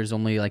McGregor is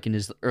only like in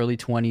his early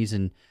 20s,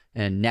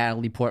 and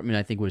Natalie Portman,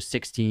 I think, was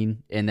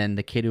 16, and then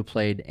the kid who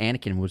played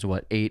Anakin was,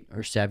 8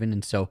 or 7,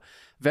 and so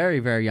very,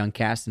 very young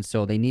cast, and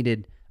so they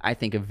needed, I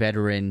think, a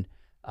veteran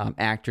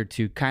actor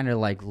to kind of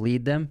like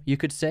lead them, you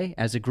could say,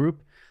 as a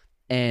group.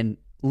 And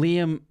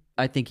Liam,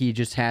 I think he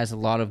just has a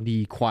lot of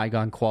the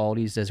Qui-Gon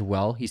qualities as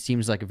well. He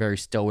seems like a very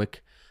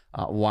stoic,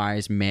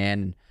 wise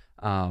man,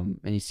 and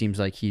he seems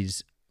like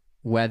he's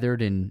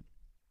weathered and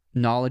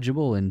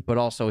knowledgeable, but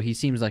also he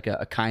seems like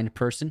a kind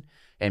person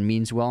and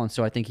means well. And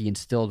so I think he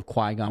instilled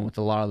Qui-Gon with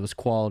a lot of those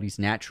qualities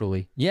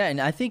naturally. Yeah,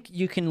 and I think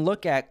you can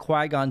look at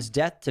Qui-Gon's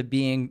death to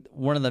being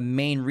one of the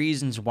main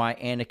reasons why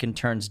Anakin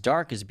turns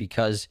dark, is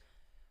because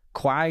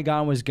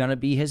Qui-Gon was going to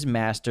be his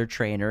master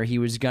trainer. He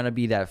was going to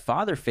be that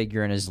father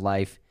figure in his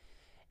life.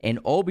 And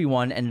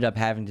Obi-Wan ended up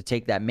having to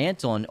take that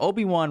mantle. And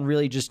Obi-Wan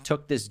really just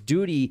took this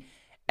duty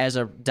as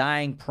a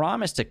dying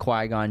promise to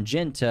Qui-Gon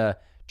Jinn to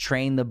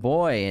train the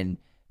boy. And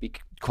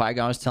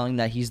Qui-Gon was telling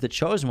that he's the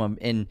chosen one.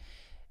 And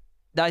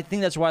I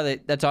think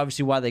that's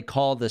obviously why they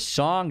call the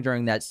song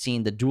during that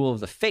scene the Duel of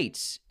the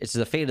Fates. It's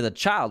the fate of the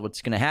child,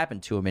 what's going to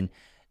happen to him. And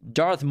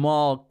Darth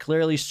Maul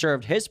clearly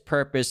served his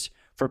purpose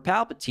for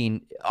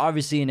Palpatine,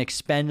 obviously an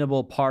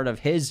expendable part of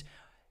his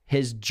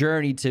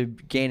journey to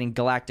gaining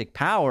galactic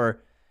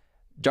power.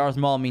 Darth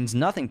Maul means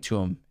nothing to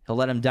him. He'll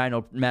let him die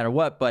no matter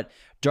what, but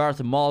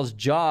Darth Maul's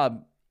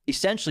job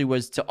essentially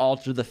was to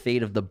alter the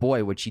fate of the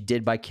boy, which he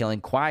did by killing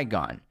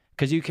Qui-Gon.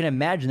 Because you can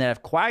imagine that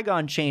if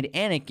Qui-Gon trained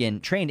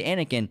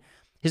Anakin,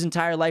 his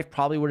entire life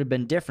probably would have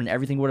been different.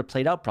 Everything would have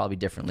played out probably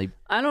differently.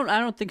 I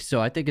don't think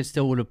so. I think it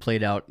still would have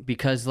played out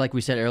because, like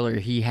we said earlier,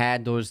 he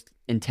had those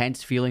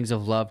intense feelings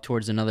of love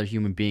towards another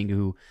human being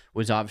who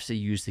was obviously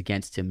used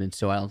against him. And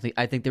so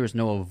I think there was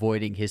no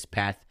avoiding his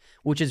path,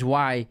 which is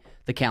why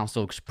the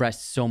council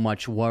expressed so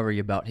much worry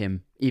about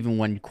him, even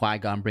when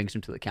Qui-Gon brings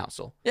him to the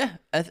council. Yeah,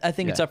 I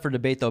think it's up for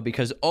debate, though,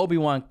 because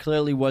Obi-Wan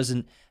clearly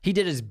wasn't... He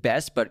did his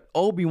best, but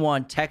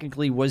Obi-Wan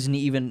technically wasn't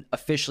even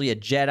officially a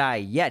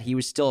Jedi yet. He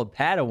was still a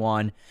Padawan,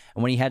 and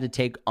when he had to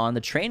take on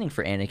the training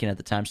for Anakin at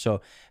the time. So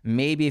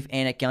maybe if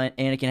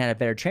Anakin had a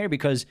better trainer,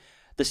 because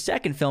the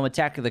second film,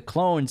 Attack of the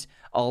Clones,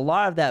 a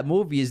lot of that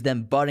movie is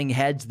them butting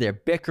heads. They're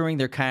bickering.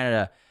 They're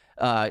kind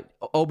of...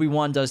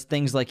 Obi-Wan does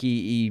things like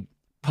he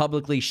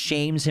publicly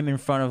shames him in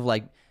front of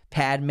like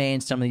Padme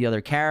and some of the other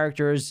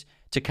characters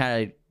to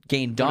kind of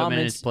gain dominance. Put him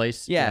in his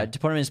place. Yeah, to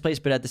put him in his place.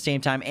 But at the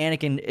same time,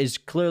 Anakin is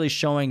clearly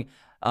showing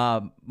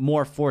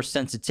more force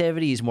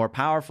sensitivity. He's more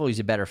powerful. He's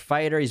a better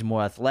fighter. He's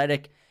more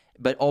athletic.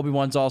 But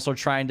Obi-Wan's also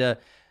trying to.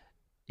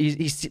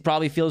 He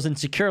probably feels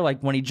insecure, like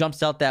when he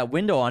jumps out that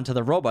window onto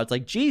the robot. It's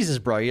like, Jesus,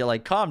 bro, you're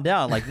like, calm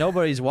down. Like,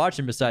 nobody's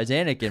watching besides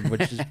Anakin,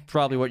 which is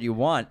probably what you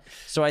want.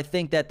 So I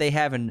think that they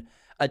have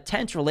a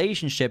tense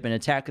relationship in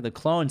Attack of the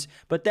Clones,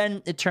 but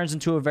then it turns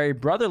into a very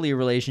brotherly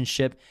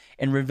relationship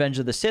in Revenge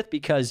of the Sith,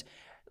 because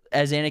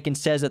as Anakin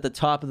says at the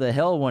top of the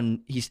hill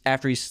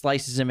after he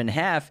slices him in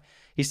half,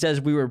 he says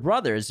we were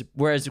brothers,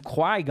 whereas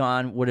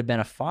Qui-Gon would have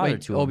been a father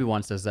to him.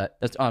 Obi-Wan says that.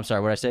 I'm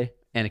sorry, what did I say?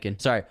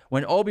 Anakin. Sorry.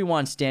 When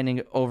Obi-Wan's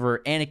standing over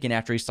Anakin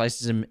after he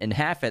slices him in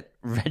half at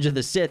Revenge of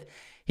the Sith,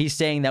 he's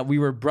saying that we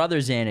were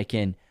brothers,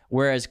 Anakin,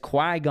 whereas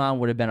Qui-Gon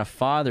would have been a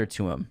father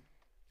to him.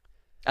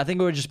 I think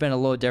it would have just been a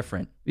little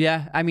different.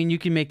 Yeah, I mean, you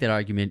can make that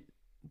argument.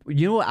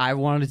 You know what I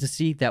wanted to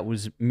see that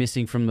was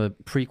missing from the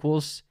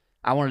prequels?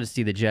 I wanted to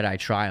see the Jedi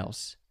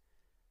trials.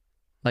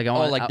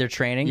 Like, their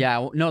training?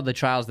 Yeah, no, the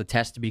trials, the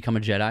test to become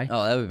a Jedi.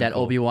 Oh, that would be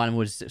cool. Obi-Wan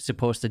was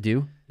supposed to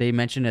do. They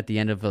mentioned at the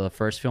end of the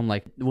first film,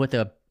 like, what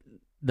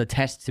the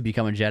test to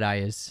become a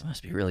Jedi is.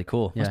 Must be really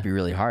cool. Yeah. Must be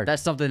really hard.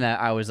 That's something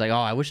that I was like, oh,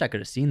 I wish I could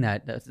have seen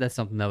that. That's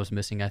something that was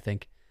missing, I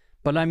think.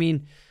 But I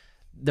mean,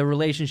 the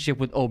relationship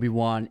with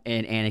Obi-Wan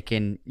and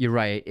Anakin, you're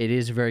right, it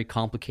is very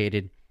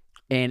complicated.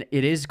 And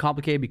it is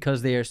complicated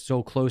because they are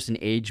so close in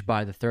age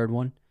by the third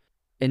one.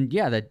 And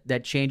yeah,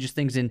 that changes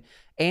things. And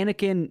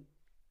Anakin,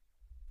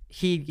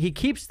 he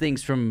keeps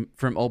things from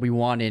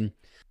Obi-Wan and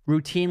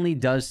routinely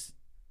does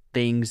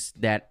things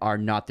that are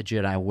not the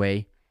Jedi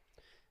way.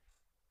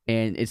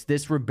 And it's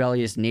this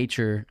rebellious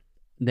nature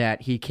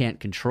that he can't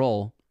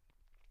control.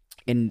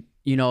 And,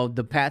 you know,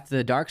 the path to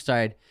the dark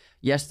side,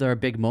 yes, there are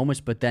big moments,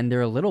 but then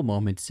there are little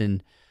moments.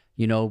 And,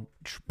 you know,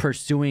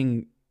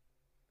 pursuing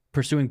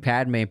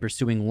Padme and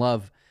pursuing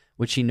love,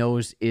 which he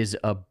knows is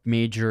a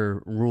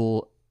major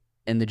rule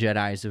in the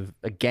Jedi's of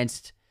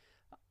against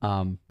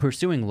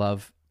pursuing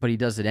love, but he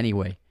does it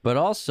anyway. But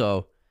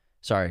also,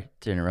 sorry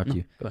to interrupt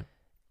you. Go ahead.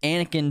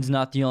 Anakin's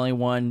not the only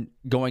one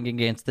going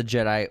against the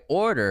Jedi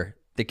Order.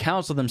 The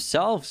Council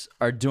themselves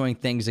are doing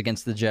things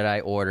against the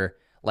Jedi Order,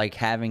 like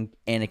having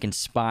Anakin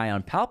spy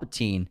on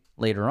Palpatine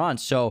later on.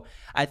 So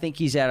I think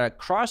he's at a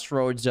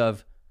crossroads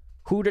of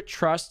who to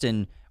trust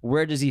and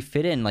where does he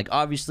fit in. Like,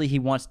 obviously, he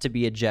wants to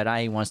be a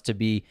Jedi. He wants to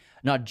be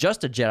not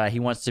just a Jedi. He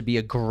wants to be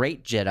a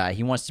great Jedi.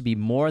 He wants to be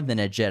more than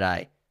a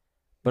Jedi.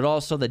 But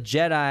also the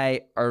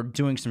Jedi are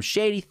doing some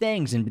shady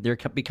things and they're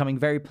becoming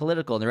very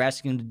political. And they're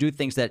asking him to do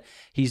things that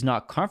he's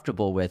not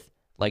comfortable with,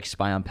 like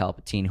spy on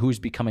Palpatine, who's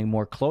becoming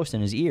more close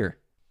in his ear.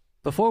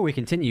 Before we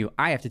continue,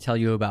 I have to tell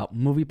you about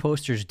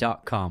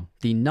movieposters.com,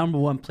 the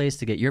 #1 place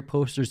to get your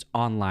posters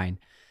online.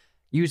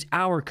 Use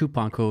our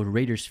coupon code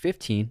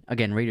Raiders15,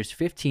 again,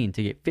 Raiders15,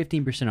 to get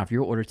 15% off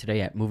your order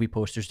today at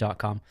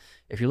movieposters.com.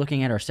 If you're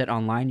looking at our set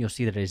online, you'll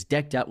see that it is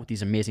decked out with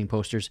these amazing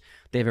posters.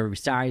 They have every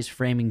size,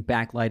 framing,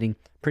 backlighting,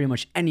 pretty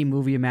much any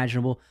movie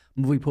imaginable.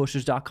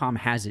 Movieposters.com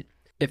has it.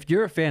 If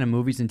you're a fan of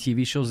movies and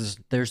TV shows,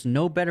 there's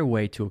no better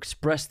way to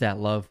express that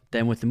love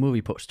than with the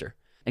movie poster.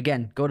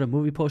 Again, go to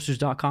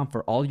movieposters.com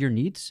for all your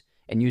needs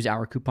and use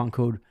our coupon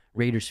code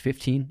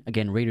Raiders15.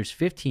 Again,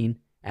 Raiders15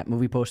 at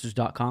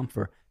movieposters.com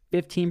for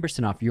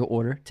 15% off your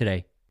order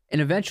today.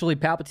 And eventually,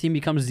 Palpatine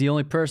becomes the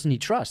only person he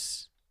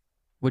trusts,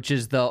 which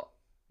is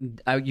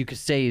you could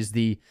say is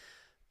the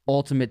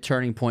ultimate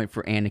turning point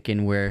for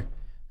Anakin, where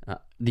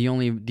the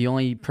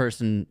only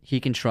person he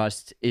can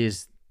trust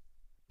is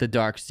the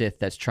dark Sith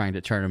that's trying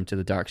to turn him to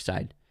the dark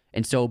side.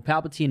 And so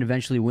Palpatine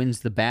eventually wins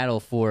the battle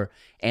for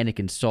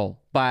Anakin's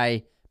soul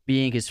by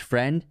being his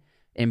friend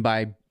and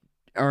by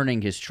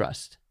earning his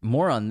trust.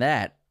 More on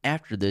that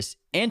after this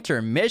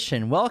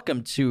intermission.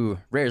 Welcome to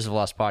Raiders of the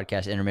Lost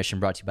Podcast intermission,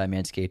 brought to you by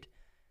Manscaped.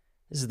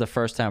 This is the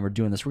first time we're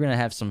doing this. We're going to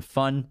have some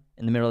fun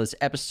in the middle of this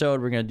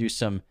episode. We're going to do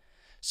some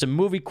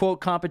movie quote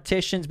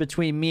competitions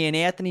between me and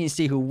Anthony and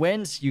see who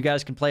wins. You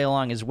guys can play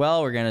along as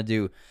well. We're going to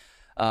do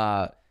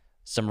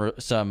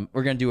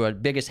we're going to do a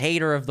biggest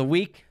hater of the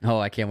week. Oh,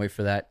 I can't wait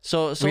for that.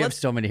 So we have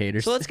so many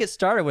haters. So let's get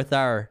started with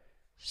our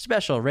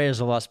special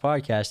Raiders of the Lost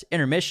Podcast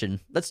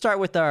intermission. Let's start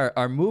with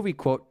our movie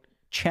quote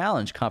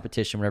challenge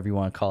competition, whatever you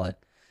want to call it.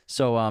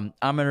 So I'm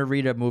going to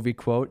read a movie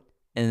quote,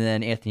 and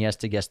then Anthony has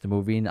to guess the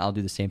movie, and I'll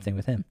do the same thing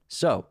with him.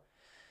 So,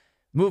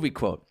 movie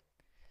quote.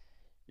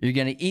 You're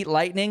going to eat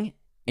lightning,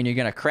 and you're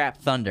going to crap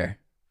thunder.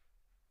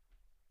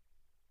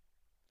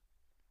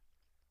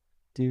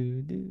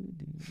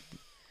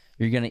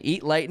 You're going to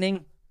eat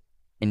lightning,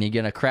 and you're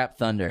going to crap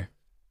thunder.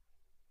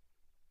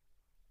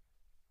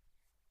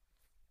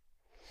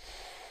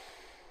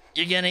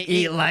 You're going to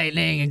eat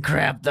lightning and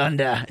crap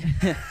thunder.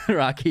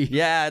 Rocky.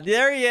 Yeah,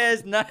 there he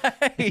is.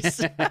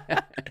 Nice.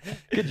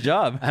 Good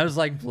job. I was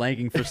like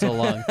blanking for so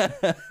long.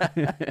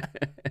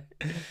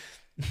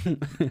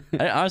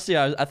 Honestly,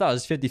 I thought it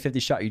was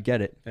 50-50 shot you'd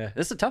get it. Yeah.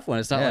 This is a tough one.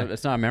 It's not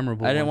it's not a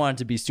memorable I didn't one. want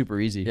it to be super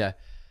easy. Yeah.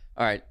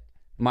 All right.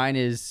 Mine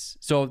is,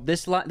 so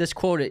this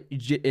quote,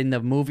 in the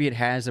movie, it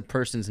has a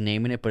person's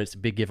name in it, but it's a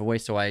big giveaway,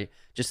 so I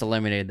just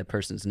eliminated the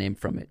person's name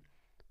from it.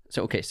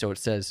 So, okay, so it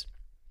says,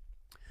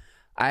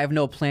 I have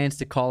no plans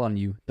to call on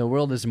you. The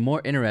world is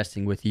more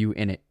interesting with you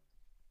in it.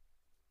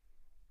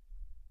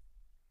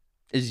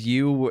 Is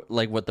you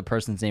like what the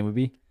person's name would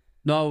be?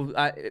 No,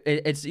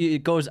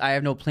 it goes, I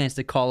have no plans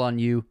to call on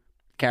you.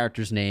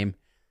 Character's name.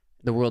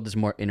 The world is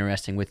more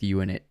interesting with you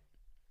in it.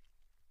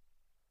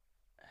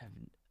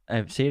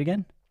 Say it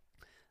again.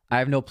 I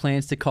have no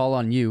plans to call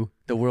on you.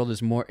 The world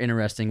is more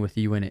interesting with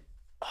you in it.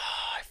 Oh,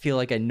 I feel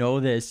like I know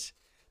this.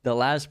 The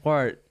last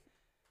part.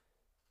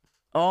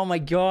 Oh my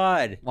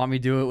God. Want me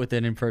to do it with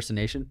an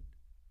impersonation?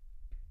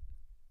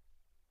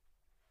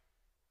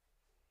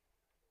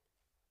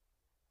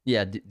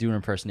 Yeah, do an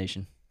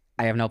impersonation.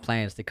 I have no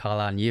plans to call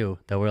on you.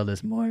 The world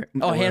is more...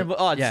 Oh, Hannibal.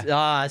 Oh,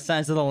 yeah.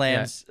 Silence of the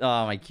Lambs. Yeah.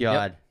 Oh my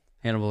God. Yep.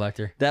 Hannibal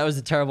Lecter. That was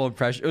a terrible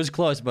impression. It was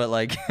close, but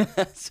like,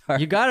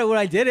 sorry. You got it when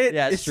I did it.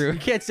 Yeah, it's true. You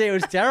can't say it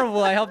was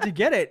terrible. I helped you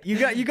get it. You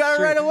got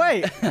it right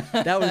away.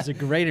 That was a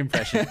great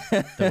impression.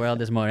 The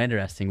world is more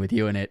interesting with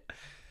you in it.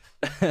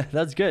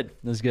 That's good.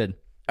 That's good.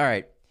 All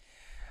right.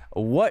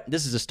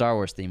 This is a Star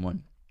Wars theme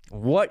one.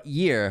 What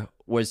year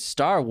was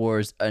Star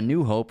Wars A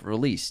New Hope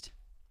released?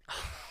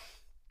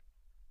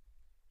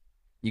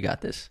 You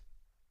got this.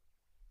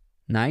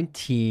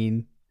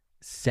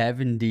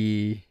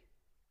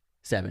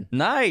 1977.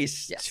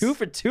 Nice. Yes. 2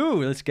 for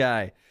 2. This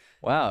guy.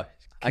 Wow.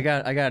 I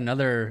got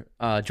another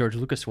George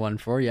Lucas one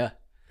for you.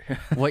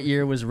 What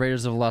year was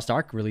Raiders of the Lost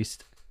Ark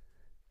released?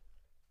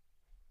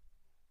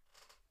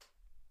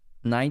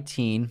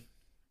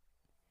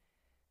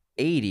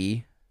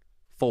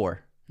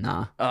 1984.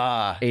 Nah.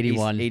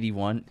 81.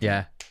 81.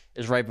 Yeah. It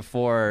was right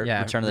before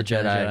Return of the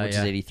Jedi, which is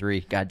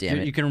 83. God damn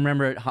it. You can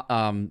remember it.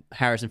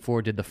 Harrison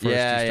Ford did the first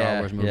two Star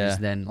Wars movies,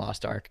 then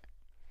Lost Ark.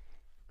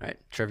 All right.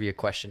 Trivia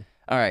question.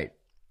 All right.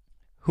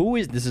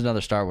 This is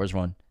another Star Wars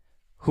one.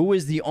 Who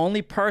is the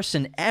only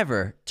person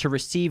ever to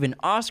receive an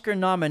Oscar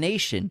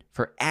nomination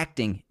for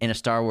acting in a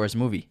Star Wars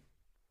movie?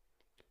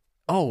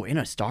 Oh, in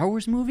a Star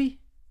Wars movie?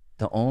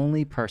 The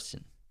only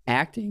person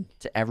Acting?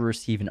 to ever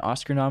receive an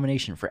Oscar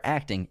nomination for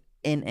acting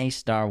in a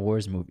Star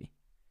Wars movie.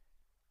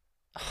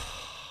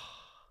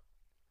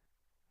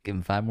 Give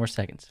him 5 more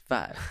seconds.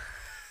 5,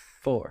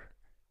 4,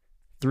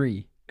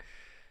 3,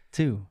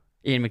 2.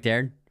 Ian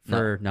McDiarmid?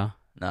 No.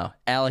 No.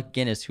 Alec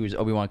Guinness, who's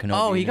Obi-Wan Kenobi.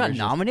 Oh, he got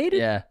nominated?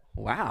 Yeah.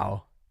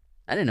 Wow.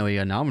 I didn't know he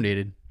got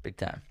nominated. Big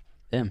time.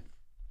 Damn.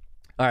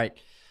 All right.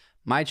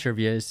 My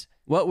trivia is,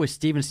 what was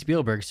Steven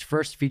Spielberg's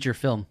first feature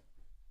film?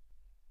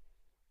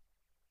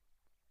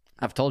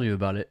 I've told you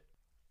about it.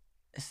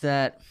 It's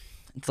like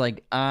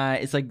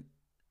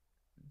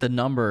the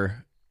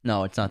number.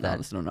 No, it's not that.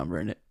 There's no number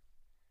in it.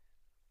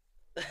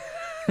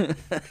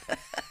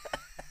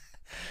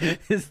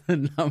 It's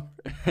the number.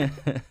 I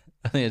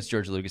think it's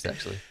George Lucas,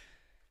 actually.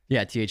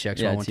 Yeah,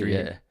 THX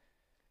 1138.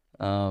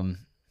 Yeah.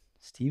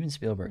 Steven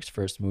Spielberg's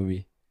first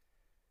movie.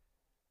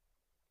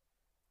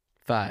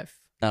 5.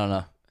 I don't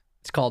know.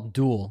 It's called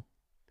Duel.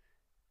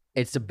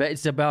 It's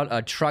about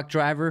a truck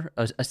driver,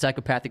 a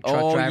psychopathic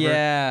truck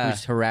driver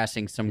who's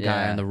harassing some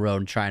guy on the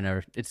road trying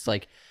to. It's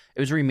like it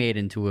was remade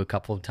into a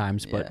couple of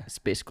times, but it's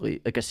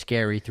basically like a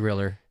scary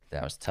thriller.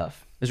 That was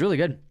tough. It was really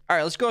good. All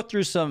right, let's go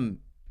through some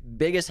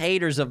biggest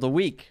haters of the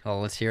week. Oh,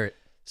 let's hear it.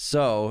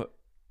 So,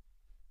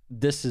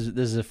 this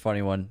is a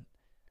funny one.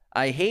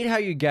 I hate how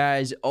you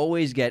guys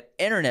always get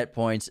internet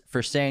points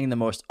for saying the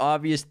most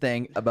obvious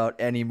thing about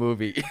any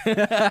movie.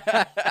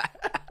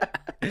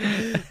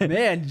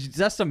 Man,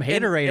 that's some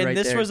haterade right there. And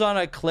this was on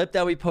a clip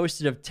that we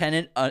posted of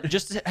Tenet,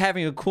 just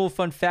having a cool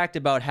fun fact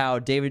about how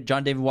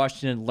John David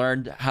Washington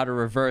learned how to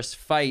reverse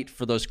fight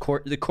for those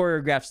the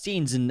choreographed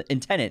scenes in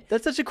Tenet.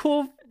 That's such a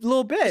cool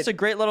little bit. It's a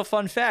great little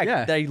fun fact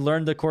that he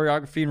learned the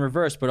choreography in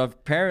reverse, but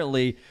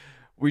apparently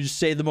we just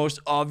say the most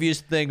obvious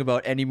thing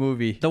about any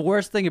movie. The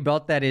worst thing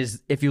about that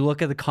is if you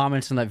look at the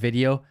comments on that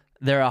video,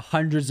 there are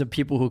hundreds of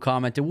people who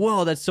commented,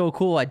 "Whoa, that's so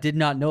cool. I did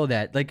not know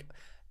that." Like,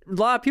 a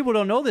lot of people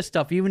don't know this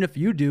stuff. Even if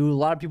you do, a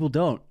lot of people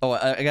don't. Oh,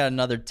 I got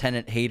another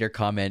Tenet hater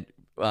comment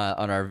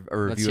on our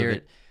review Let's hear of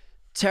it.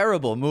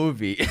 Terrible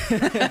movie.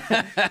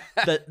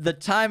 The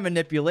time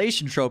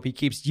manipulation trope he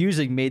keeps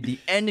using made the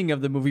ending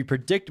of the movie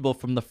predictable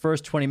from the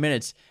first 20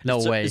 minutes. No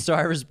way. So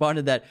I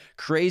responded that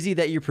crazy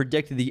that you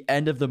predicted the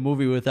end of the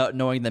movie without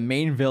knowing the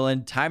main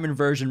villain, time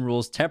inversion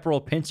rules, temporal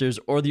pincers,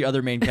 or the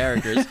other main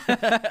characters.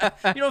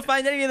 You don't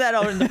find any of that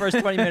out in the first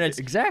 20 minutes.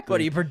 Exactly.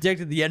 But he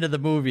predicted the end of the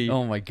movie.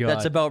 Oh my God.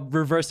 That's about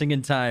reversing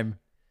in time.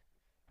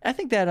 I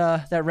think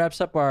that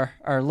wraps up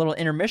our little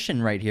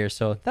intermission right here.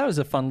 So that was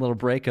a fun little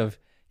break of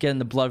getting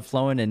the blood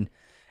flowing, and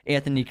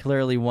Anthony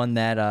clearly won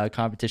that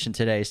competition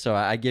today. So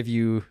I give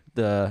you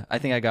I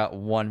think I got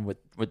 1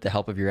 with the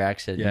help of your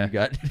accent. Yeah.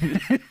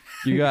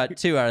 You got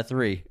 2 out of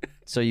 3.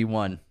 So you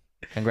won.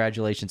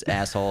 Congratulations,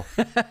 asshole.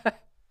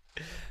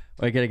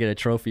 I gotta get a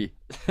trophy.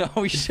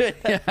 Oh, we should.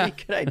 That'd be a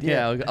good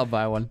idea. Yeah, I'll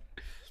buy one.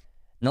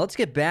 Now let's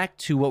get back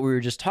to what we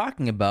were just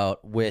talking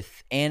about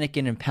with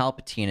Anakin and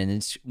Palpatine, and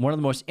it's one of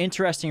the most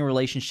interesting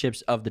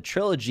relationships of the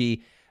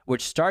trilogy,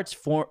 which starts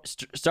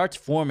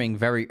forming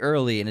very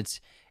early, and it's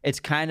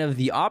kind of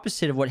the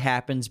opposite of what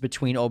happens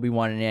between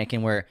Obi-Wan and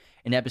Anakin, where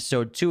in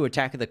episode 2,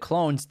 Attack of the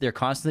Clones, they're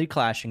constantly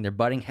clashing, they're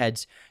butting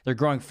heads, they're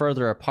growing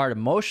further apart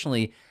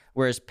emotionally,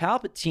 whereas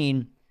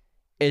Palpatine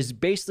is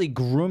basically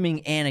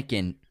grooming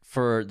Anakin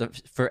for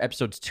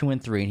episodes 2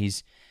 and 3, and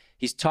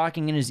he's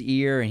talking in his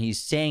ear and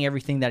he's saying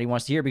everything that he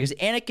wants to hear, because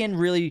Anakin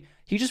really,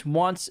 he just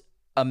wants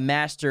a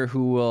master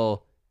who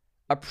will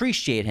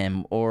appreciate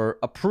him or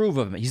approve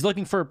of him. He's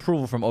looking for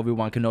approval from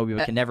Obi-Wan Kenobi,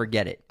 but can never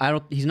get it.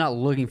 He's not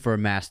looking for a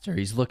master.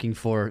 He's looking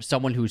for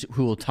someone who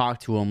will talk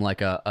to him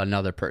like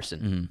another person.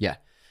 Mm-hmm. Yeah.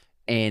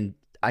 And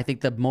I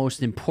think the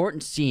most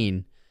important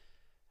scene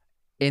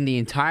in the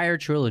entire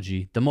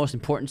trilogy, the most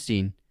important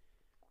scene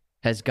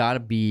has got to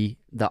be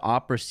the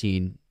opera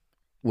scene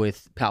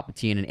with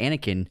Palpatine and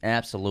Anakin.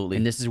 Absolutely.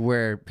 And this is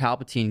where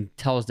Palpatine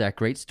tells that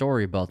great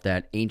story about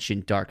that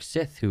ancient dark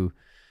Sith who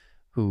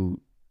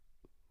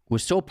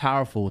was so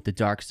powerful with the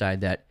dark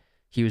side that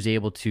he was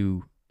able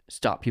to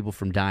stop people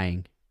from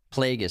dying.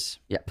 Plagueis.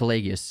 Yeah,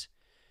 Pelagius.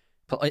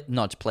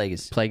 No, it's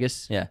Plagueis.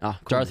 Plagueis? Yeah. Oh,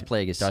 cool, Darth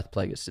man. Plagueis. Darth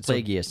Plagueis. It's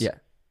Plagueis. yeah.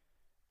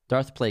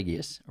 Darth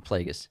Plagueis or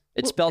Plagueis.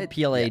 It's Well, spelled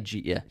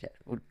P-L-A-G. Yeah.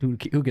 Who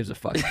gives a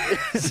fuck?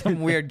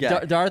 Some weird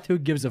guy. Darth, who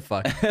gives a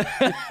fuck?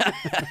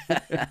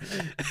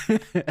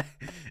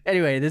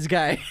 Anyway, this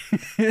guy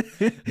would,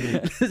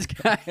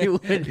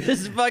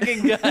 This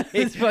fucking guy.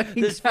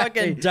 This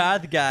fucking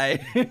Darth guy.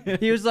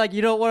 he was like,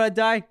 you don't want to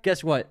die?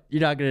 Guess what?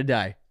 You're not going to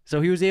die. So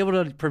he was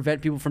able to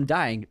prevent people from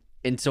dying.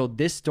 And so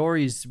this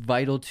story is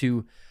vital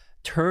to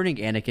turning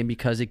Anakin,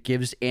 because it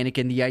gives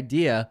Anakin the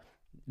idea,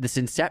 this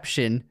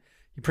inception.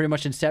 He pretty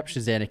much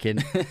inceptions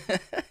Anakin.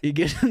 He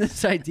gives him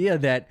this idea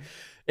that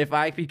if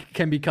I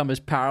can become as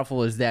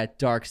powerful as that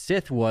dark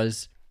Sith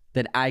was,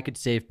 then I could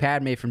save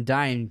Padme from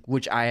dying,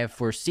 which I have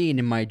foreseen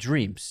in my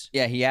dreams.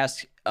 Yeah, he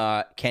asks,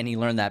 can he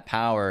learn that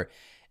power?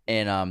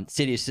 And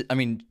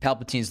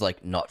Palpatine's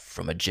like, not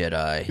from a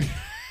Jedi.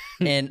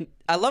 And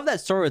I love that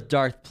story with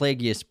Darth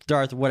Plagueis,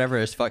 Darth whatever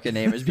his fucking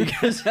name is,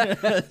 because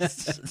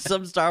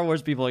some Star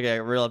Wars people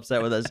get real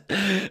upset with us.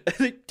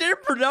 They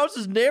didn't pronounce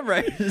his name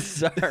right.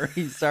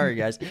 Sorry,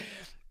 guys.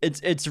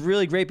 It's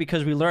really great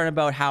because we learn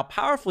about how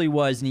powerful he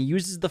was, and he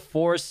uses the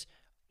Force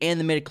and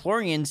the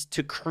midichlorians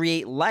to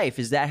create life.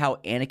 Is that how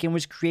Anakin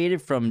was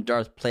created, from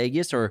Darth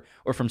Plagueis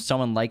or from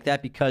someone like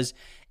that? Because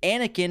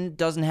Anakin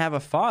doesn't have a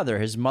father.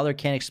 His mother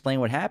can't explain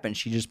what happened.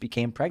 She just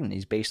became pregnant.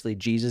 He's basically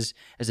Jesus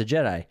as a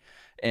Jedi.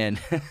 And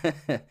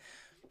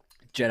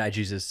Jedi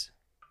Jesus.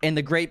 And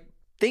the great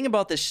thing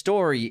about this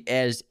story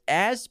is,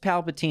 as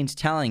Palpatine's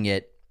telling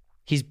it,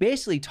 he's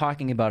basically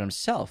talking about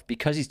himself,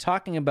 because he's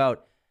talking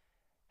about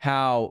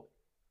how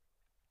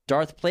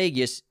Darth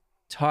Plagueis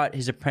taught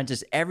his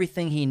apprentice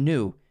everything he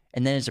knew,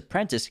 and then his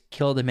apprentice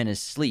killed him in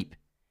his sleep.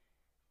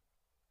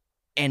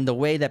 And the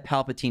way that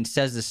Palpatine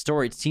says this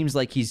story, it seems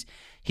like he's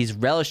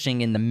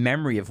relishing in the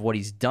memory of what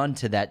he's done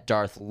to that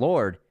Darth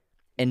Lord.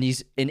 And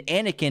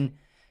Anakin,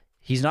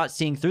 he's not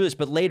seeing through this,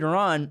 but later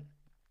on,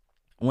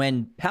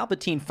 when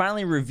Palpatine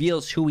finally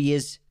reveals who he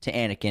is to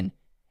Anakin,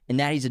 and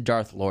that he's a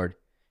Darth Lord,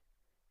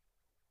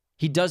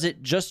 he does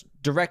it just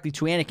directly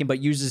to Anakin, but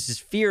uses his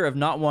fear of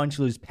not wanting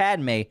to lose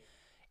Padme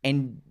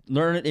and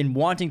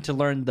wanting to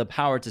learn the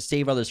power to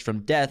save others from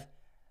death,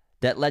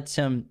 that lets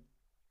him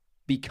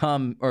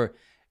become, or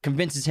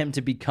convinces him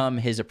to become,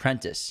 his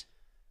apprentice.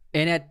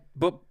 And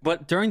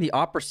but during the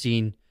opera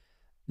scene,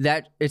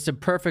 that it's a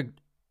perfect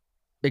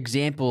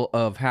example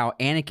of how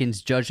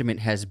Anakin's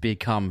judgment has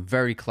become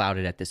very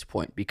clouded at this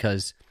point,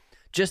 because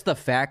just the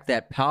fact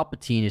that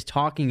Palpatine is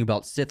talking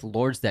about Sith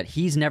Lords that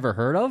he's never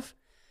heard of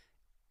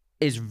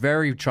is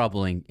very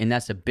troubling, and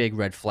that's a big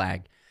red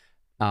flag.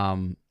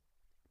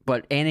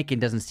 But Anakin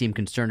doesn't seem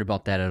concerned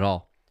about that at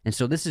all. And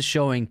so this is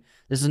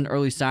an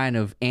early sign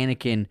of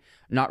Anakin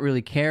not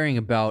really caring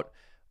about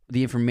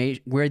the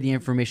information, where the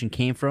information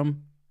came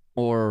from,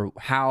 or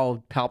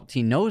how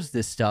Palpatine knows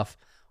this stuff.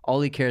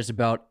 All he cares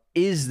about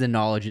is the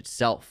knowledge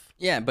itself.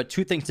 Yeah, but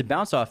two things to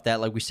bounce off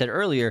that, like we said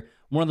earlier,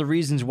 one of the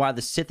reasons why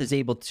the Sith is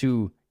able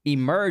to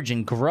emerge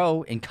and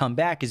grow and come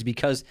back is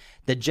because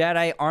the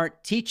Jedi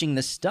aren't teaching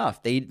this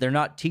stuff. They're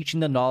not teaching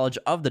the knowledge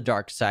of the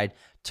dark side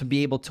to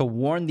be able to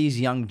warn these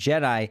young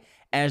Jedi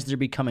as they're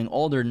becoming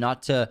older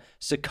not to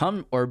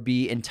succumb or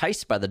be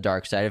enticed by the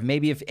dark side. If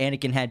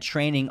Anakin had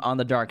training on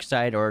the dark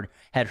side or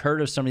had heard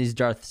of some of these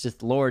Darth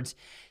Sith Lords,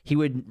 he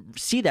would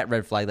see that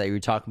red flag that you were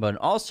talking about. And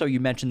also,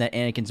 you mentioned that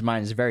Anakin's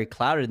mind is very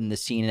clouded in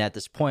this scene and at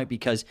this point,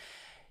 because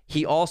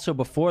he also,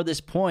 before this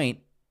point,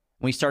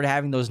 when he started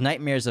having those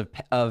nightmares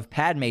of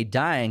Padme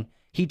dying,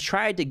 he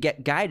tried to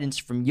get guidance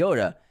from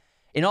Yoda.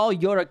 And all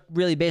Yoda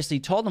really basically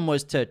told him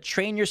was to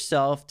train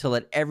yourself to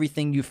let go of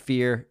everything you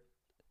fear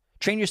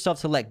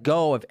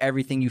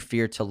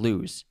to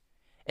lose.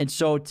 And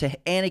so to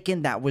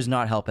Anakin, that was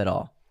not help at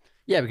all.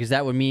 Yeah, because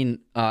that would mean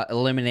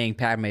eliminating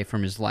Padme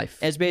from his life.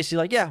 It's basically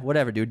like, yeah,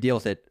 whatever, dude, deal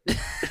with it.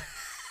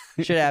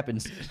 Shit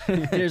happens.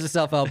 Here's a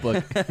self-help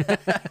book.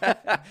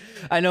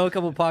 I know a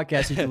couple of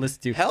podcasts you can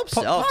listen to. Help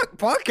self.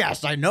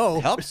 Podcast, I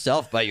know. Help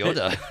self by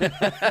Yoda.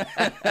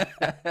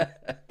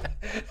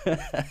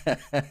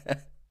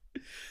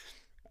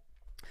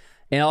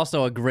 And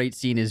also a great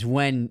scene is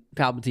when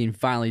Palpatine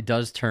finally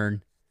does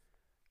turn.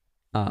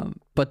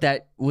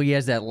 But he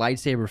has that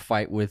lightsaber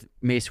fight with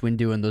Mace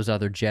Windu and those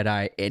other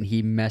Jedi, and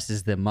he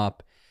messes them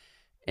up.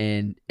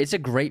 And it's a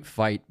great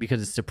fight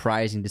because it's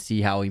surprising to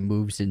see how he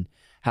moves and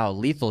how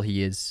lethal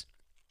he is.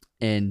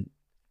 And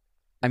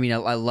I mean,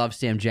 I love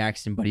Sam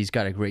Jackson, but he's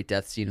got a great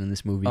death scene in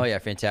this movie. Oh yeah,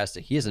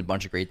 fantastic. He has a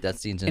bunch of great death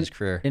scenes in his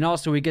career. And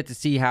also we get to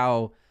see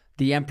how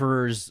the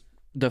Emperor's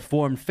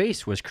deformed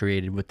face was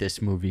created with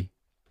this movie.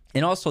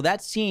 And also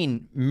that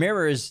scene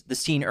mirrors the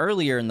scene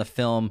earlier in the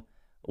film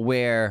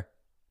where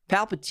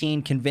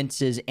Palpatine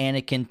convinces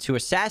Anakin to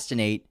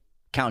assassinate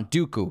Count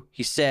Dooku.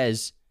 He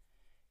says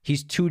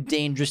he's too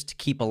dangerous to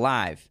keep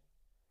alive.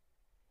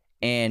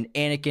 And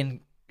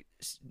Anakin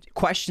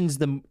questions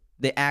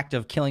the act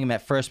of killing him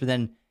at first, but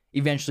then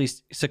eventually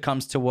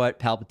succumbs to what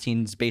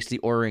Palpatine's basically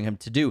ordering him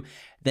to do.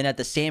 Then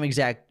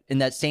in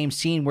that same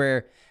scene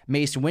where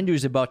Mace Windu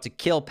is about to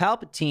kill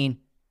Palpatine,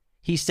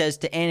 he says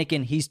to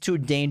Anakin, he's too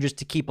dangerous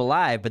to keep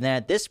alive. But then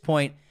at this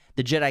point,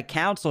 the Jedi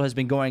Council has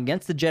been going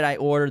against the Jedi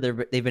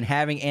Order. They've been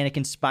having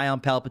Anakin spy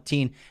on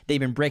Palpatine. They've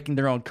been breaking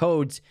their own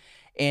codes.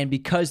 And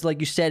because, like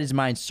you said, his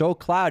mind's so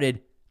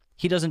clouded,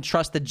 he doesn't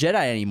trust the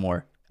Jedi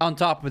anymore. On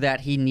top of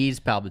that, he needs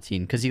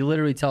Palpatine because he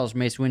literally tells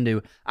Mace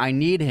Windu, I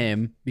need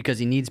him because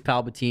he needs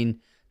Palpatine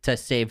to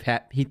save...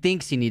 he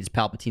thinks he needs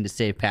Palpatine to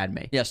save Padme.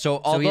 Yeah,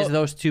 so he has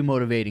those two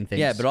motivating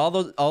things. Yeah, but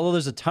although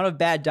there's a ton of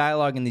bad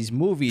dialogue in these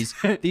movies,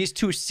 these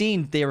two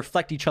scenes, they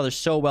reflect each other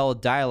so well with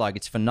dialogue.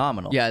 It's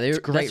phenomenal. Yeah, it's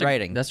great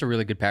writing. That's a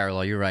really good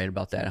parallel. You're right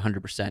about that,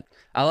 100%.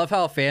 I love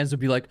how fans would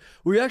be like,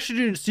 we actually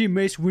didn't see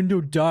Mace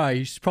Windu die.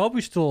 He's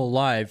probably still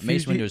alive.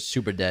 Mace Windu is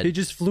super dead. He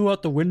just flew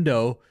out the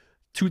window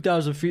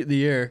 2,000 feet in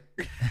the air.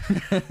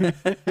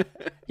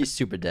 He's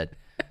super dead.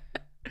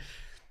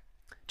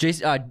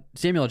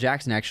 Samuel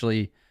Jackson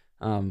actually...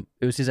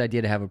 it was his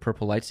idea to have a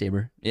purple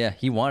lightsaber. Yeah,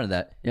 he wanted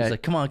that. Yeah. He's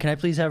like, come on, can I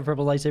please have a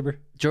purple lightsaber?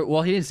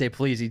 Well, he didn't say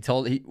please.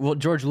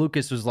 George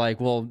Lucas was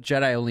like, well,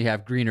 Jedi only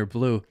have green or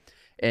blue.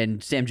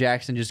 And Sam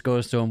Jackson just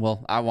goes to him,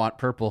 well, I want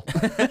purple.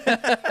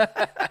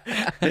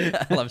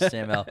 I love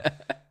Sam L.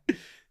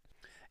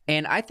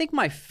 And I think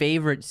my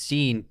favorite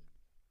scene,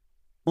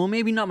 well,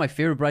 maybe not my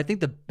favorite, but I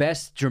think the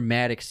best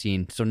dramatic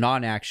scene, so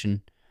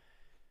non-action,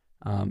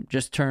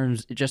 just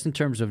in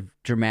terms of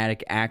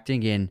dramatic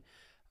acting and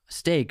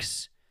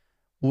stakes,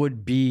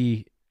 would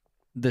be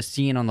the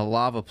scene on the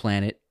lava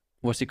planet.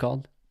 What's he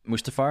called?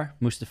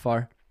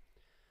 Mustafar.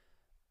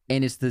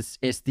 And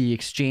it's the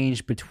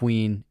exchange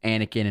between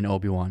Anakin and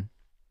Obi-Wan.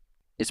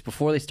 It's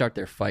before they start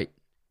their fight.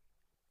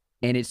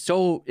 And it's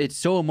so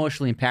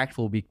emotionally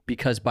impactful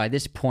because by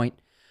this point,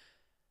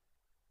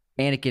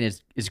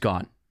 Anakin is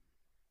gone.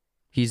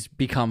 He's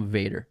become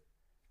Vader.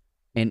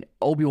 And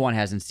Obi-Wan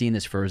hasn't seen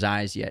this for his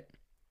eyes yet.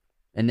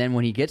 And then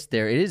when he gets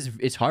there,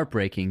 it's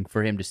heartbreaking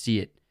for him to see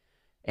it.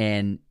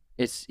 And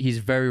he's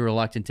very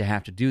reluctant to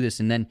have to do this.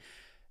 And then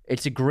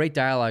it's a great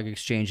dialogue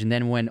exchange. And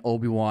then when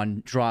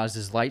Obi-Wan draws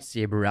his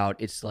lightsaber out,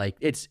 it's like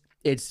it's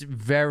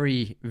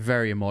very,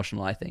 very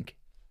emotional, I think.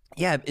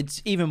 Yeah,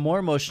 it's even more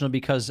emotional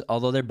because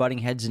although they're butting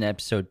heads in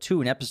episode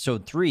 2, in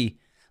episode 3,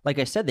 like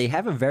I said, they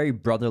have a very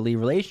brotherly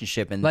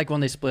relationship. And like when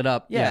they split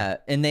up. Yeah.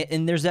 And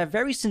there's that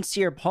very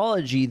sincere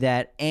apology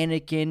that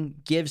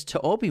Anakin gives to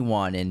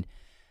Obi-Wan. And,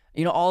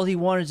 you know, all he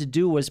wanted to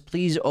do was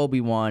please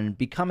Obi-Wan,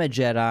 become a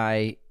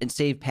Jedi, and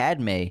save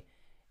Padme.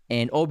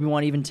 And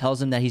Obi-Wan even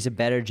tells him that he's a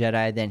better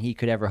Jedi than he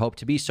could ever hope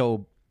to be.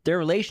 So their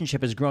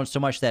relationship has grown so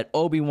much that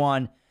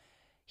Obi-Wan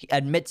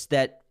admits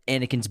that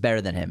Anakin's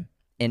better than him.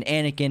 And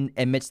Anakin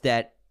admits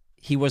that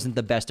he wasn't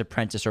the best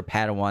apprentice or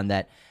Padawan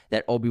that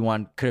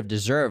Obi-Wan could have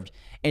deserved.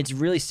 And it's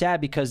really sad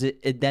because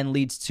it then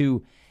leads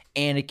to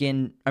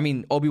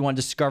Obi-Wan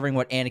discovering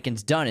what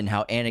Anakin's done and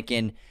how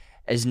Anakin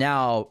is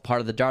now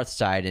part of the dark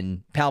side.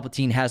 And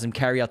Palpatine has him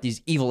carry out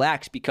these evil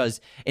acts because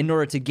in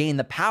order to gain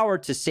the power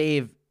to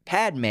save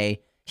Padme,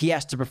 he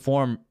has to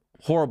perform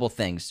horrible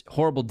things,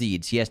 horrible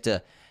deeds. He has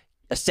to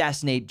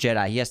assassinate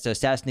Jedi. He has to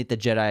assassinate the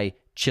Jedi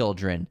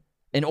children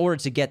in order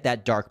to get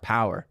that dark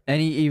power.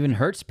 And he even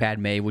hurts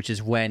Padme, which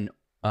is right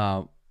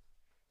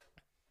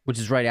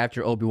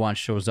after Obi-Wan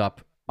shows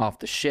up off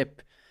the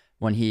ship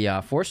when he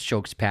force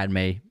chokes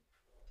Padme,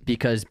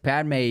 because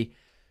Padme,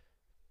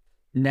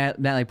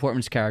 Natalie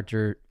Portman's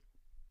character,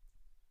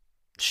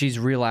 she's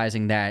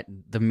realizing that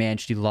the man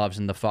she loves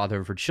and the father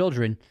of her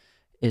children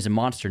is a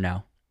monster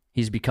now.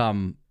 He's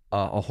become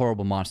a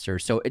horrible monster.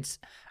 So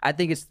I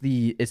think it's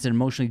an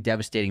emotionally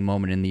devastating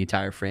moment in the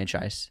entire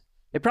franchise.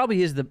 It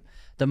probably is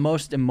the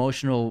most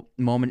emotional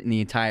moment in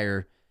the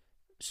entire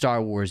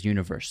Star Wars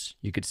universe,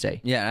 you could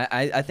say. Yeah,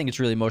 I think it's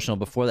really emotional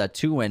before that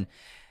too, when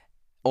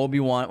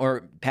Obi-Wan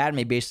or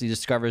Padme basically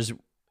discovers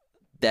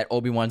that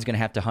Obi-Wan's going to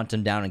have to hunt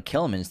him down and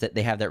kill him. And that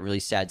they have that really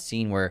sad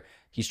scene where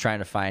he's trying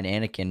to find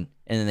Anakin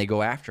and then they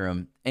go after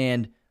him.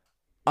 And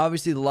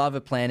obviously the lava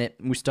planet,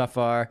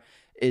 Mustafar,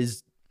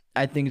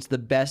 I think it's the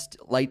best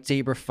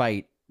lightsaber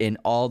fight in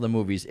all the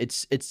movies.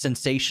 It's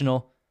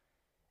sensational.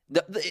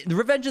 The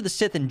Revenge of the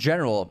Sith in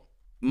general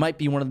might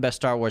be one of the best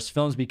Star Wars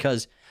films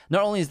because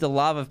not only is the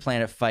lava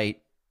planet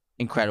fight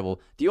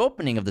incredible. The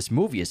opening of this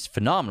movie is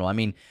phenomenal. I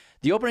mean,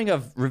 the opening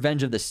of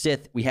Revenge of the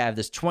Sith, we have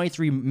this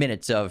 23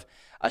 minutes of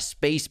a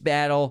space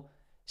battle,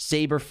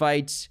 saber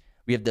fights.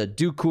 We have the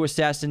Dooku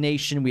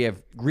assassination. We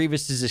have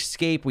Grievous's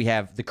escape. We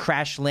have the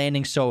crash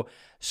landing. So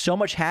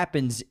much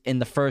happens in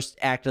the first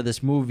act of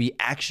this movie,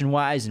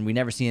 action-wise, and we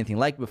never seen anything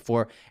like it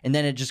before. And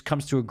then it just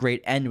comes to a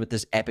great end with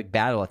this epic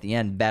battle at the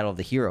end, Battle of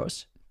the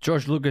Heroes.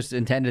 George Lucas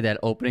intended that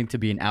opening to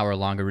be an hour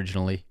long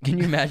originally. Can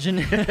you imagine?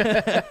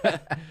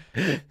 But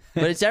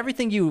it's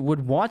everything you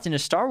would want in a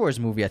Star Wars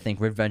movie, I think,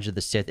 Revenge of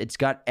the Sith. It's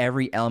got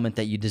every element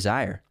that you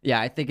desire.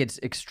 Yeah, I think it's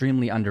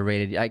extremely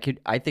underrated.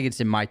 I think it's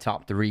in my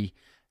top 3.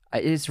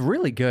 It's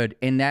really good,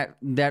 and that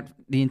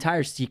the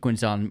entire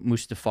sequence on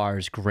Mustafar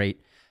is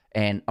great.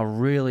 And a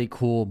really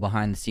cool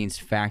behind-the-scenes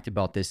fact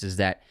about this is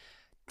that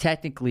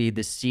technically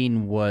the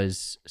scene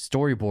was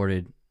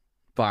storyboarded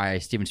by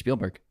Steven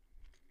Spielberg.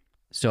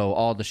 So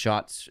all the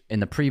shots in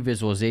the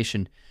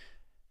pre-visualization.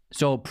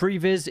 So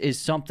pre-vis is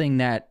something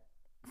that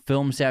big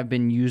films have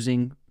been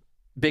using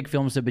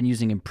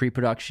in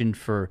pre-production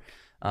for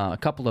a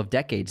couple of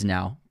decades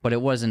now, but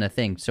it wasn't a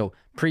thing. So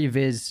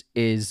pre-vis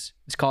it's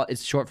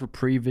short for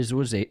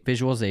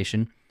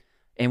pre-visualization.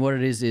 And what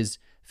it is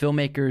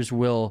filmmakers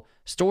will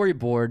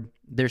storyboard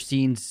their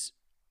scenes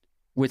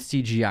with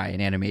CGI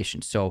and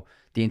animation. So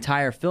the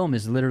entire film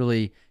is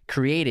literally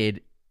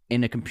created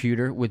in a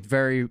computer with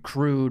very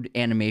crude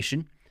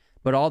animation,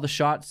 but all the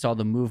shots, all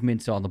the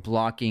movements, all the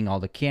blocking, all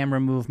the camera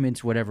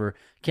movements, whatever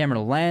camera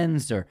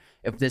lens, or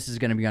if this is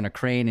going to be on a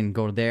crane and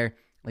go there,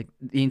 like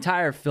the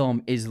entire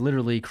film is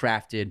literally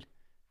crafted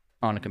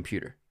on a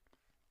computer.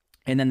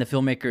 And then the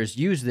filmmakers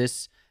use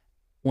this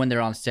when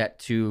they're on set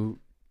to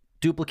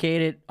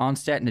duplicate it on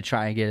set and to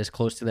try and get as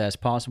close to that as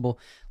possible.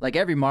 Like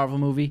every Marvel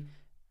movie,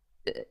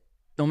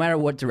 no matter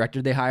what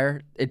director they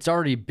hire, it's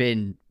already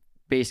been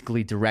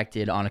basically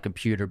directed on a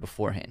computer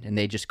beforehand, and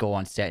they just go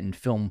on set and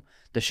film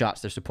the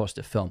shots they're supposed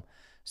to film.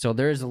 So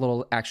there is a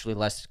little actually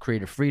less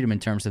creative freedom in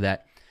terms of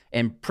that.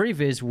 And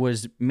previs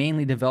was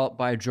mainly developed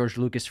by George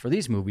Lucas for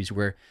these movies,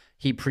 where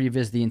he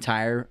previs the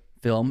entire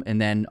film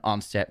and then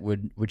on set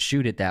would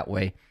shoot it that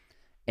way.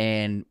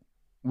 And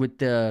with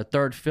the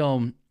third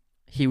film,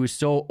 he was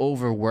so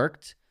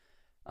overworked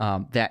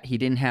that he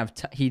didn't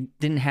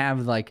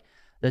have like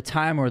the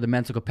time or the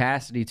mental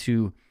capacity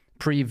to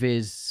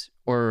previs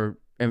or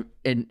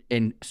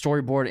and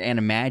storyboard and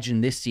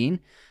imagine this scene.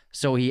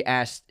 So he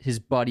asked his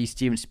buddy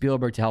Steven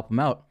Spielberg to help him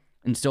out.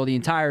 And so the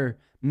entire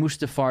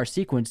Mustafar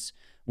sequence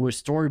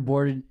was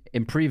storyboarded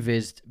and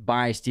prevised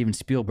by Steven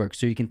Spielberg.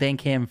 So you can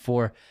thank him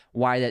for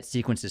why that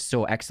sequence is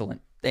so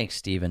excellent. Thanks,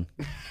 Steven.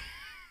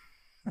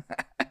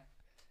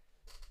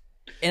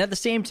 And at the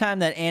same time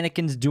that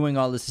Anakin's doing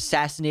all this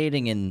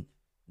assassinating and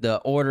the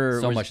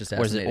order, so much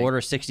assassinating.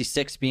 Order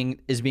 66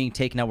 is being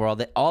taken out, where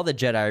all the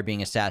Jedi are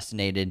being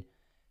assassinated,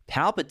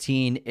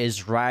 Palpatine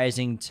is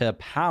rising to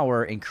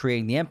power and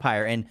creating the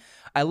Empire. And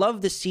I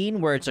love the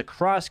scene where it's a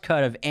cross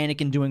cut of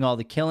Anakin doing all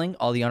the killing,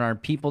 all the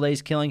unarmed people that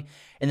he's killing,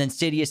 and then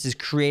Sidious is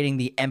creating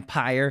the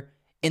Empire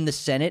in the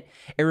Senate.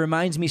 It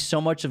reminds me so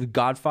much of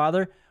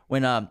Godfather,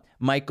 when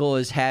Michael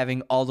is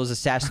having all those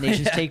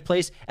assassinations take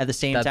place at the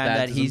same time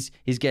baptism.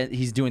 That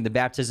he's doing the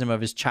baptism of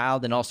his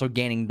child and also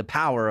gaining the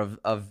power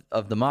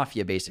of the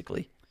mafia,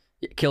 basically.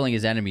 Killing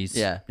his enemies.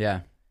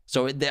 Yeah.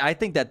 So I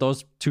think that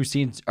those two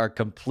scenes are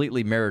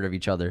completely mirrored of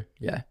each other.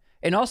 Yeah.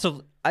 And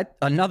also,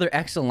 another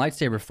excellent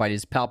lightsaber fight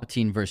is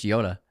Palpatine versus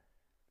Yoda.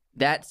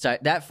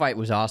 That fight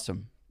was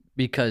awesome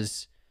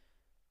because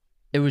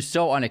it was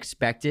so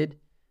unexpected.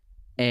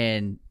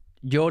 And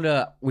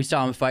Yoda, we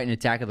saw him fight in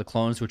Attack of the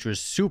Clones, which was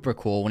super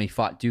cool when he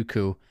fought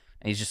Dooku,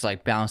 and he's just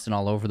like bouncing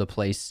all over the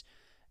place.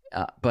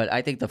 But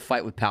I think the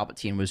fight with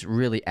Palpatine was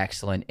really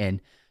excellent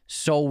and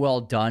so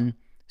well done,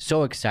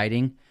 so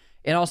exciting.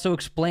 It also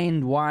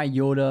explained why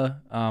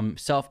Yoda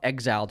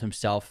self-exiled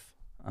himself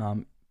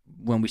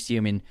when we see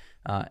him in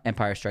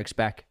Empire Strikes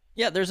Back.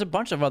 Yeah, there's a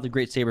bunch of other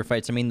great saber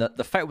fights. I mean,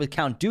 the fight with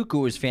Count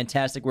Dooku is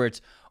fantastic, where it's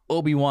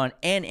Obi-Wan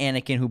and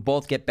Anakin who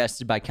both get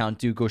bested by Count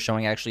Dooku,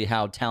 showing actually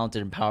how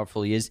talented and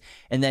powerful he is.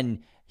 And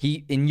then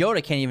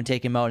Yoda can't even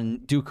take him out, and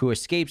Dooku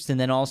escapes. And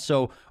then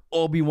also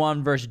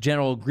Obi-Wan versus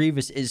General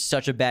Grievous is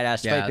such a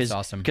badass fight. That's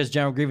awesome. Because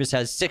General Grievous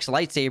has 6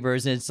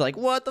 lightsabers, and it's like,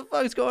 what the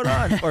fuck's going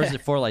on? Or is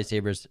it 4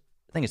 lightsabers?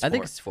 I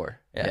think it's 4.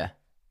 Yeah.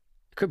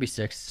 It could be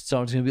 6.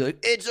 Someone's going to be like,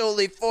 it's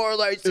only 4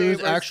 lightsabers. It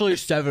was actually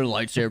 7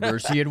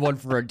 lightsabers. He had one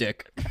for a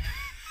dick.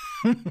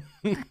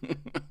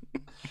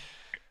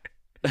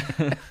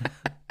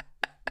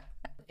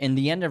 And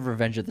the end of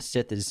Revenge of the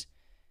Sith is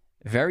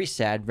very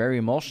sad, very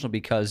emotional,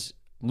 because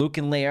Luke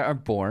and Leia are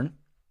born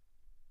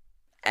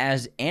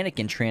as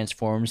Anakin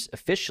transforms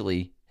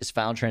officially his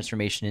final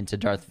transformation into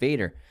Darth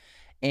Vader.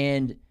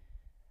 And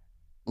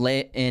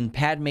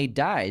Padme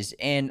dies.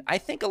 And I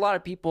think a lot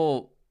of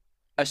people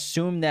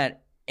assume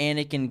that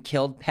Anakin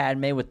killed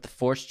Padme with the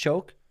Force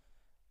choke,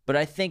 but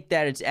I think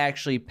that it's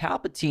actually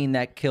Palpatine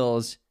that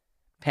kills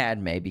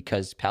Padme,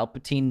 because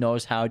Palpatine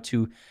knows how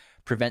to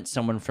prevent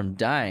someone from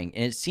dying.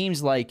 And it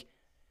seems like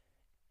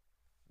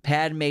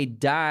Padme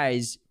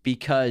dies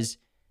because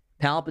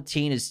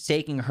Palpatine is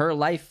taking her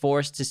life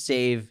force to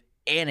save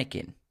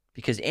Anakin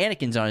because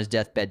Anakin's on his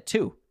deathbed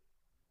too.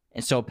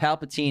 And so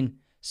Palpatine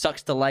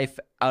sucks the life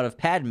out of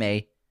Padme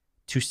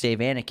to save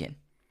Anakin.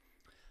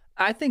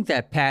 I think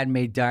that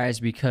Padme dies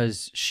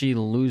because she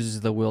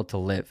loses the will to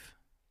live.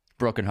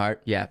 Broken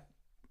heart. Yeah.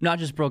 Not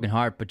just broken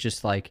heart, but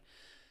just like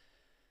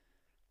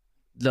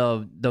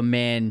the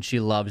man she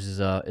loves is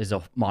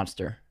a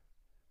monster.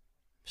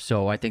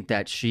 So I think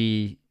that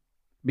she's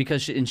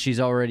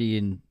already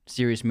in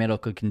serious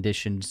medical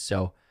conditions,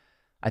 so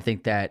I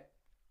think that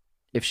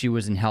if she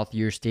was in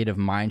healthier state of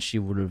mind, she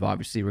would have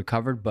obviously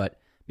recovered, but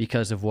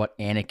because of what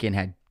Anakin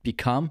had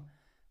become,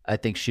 I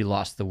think she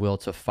lost the will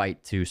to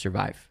fight to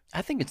survive.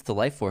 I think it's the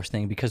life force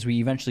thing because we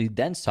eventually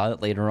then saw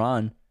it later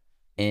on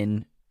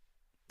in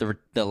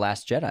the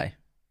Last Jedi.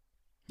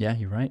 Yeah,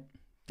 you're right.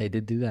 They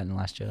did do that in The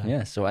Last Jedi.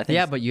 Yeah, so I think...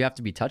 Yeah, but you have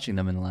to be touching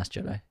them in The Last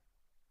Jedi.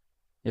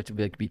 You have to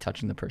be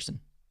touching the person.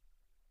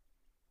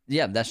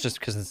 Yeah, that's just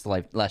because it's the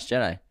Last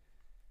Jedi.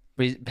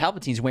 But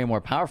Palpatine's way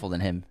more powerful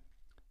than him.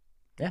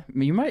 Yeah, I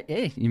mean, you might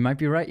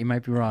be right. You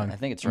might be wrong. I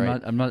think it's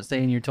right. I'm not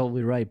saying you're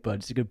totally right, but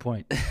it's a good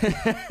point.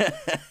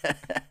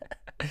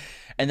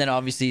 And then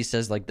obviously he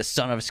says, like, the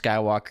son of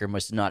Skywalker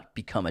must not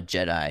become a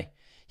Jedi.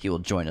 He will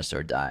join us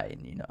or die.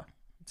 And,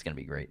 it's going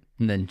to be great.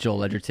 And then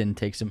Joel Edgerton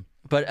takes him.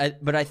 But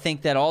I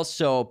think that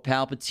also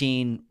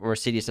Palpatine, or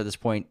Sidious at this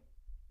point,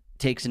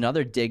 takes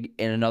another dig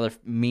and another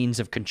means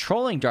of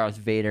controlling Darth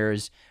Vader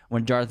is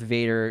when Darth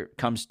Vader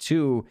comes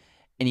to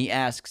and he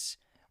asks,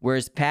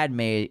 "Where's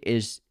Padme?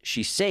 Is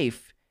she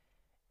safe?"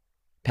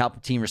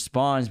 Palpatine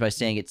responds by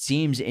saying, "It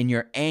seems in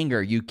your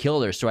anger you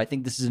killed her." So I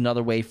think this is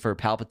another way for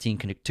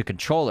Palpatine to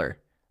control her.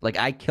 Like,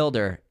 I killed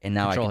her and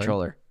now I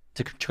control her.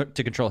 To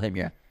control him,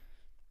 yeah.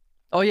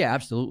 Oh yeah,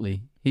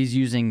 absolutely. He's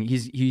using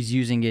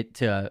it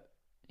to...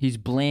 He's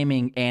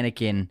blaming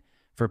Anakin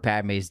for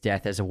Padme's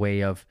death as a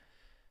way of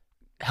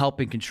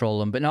helping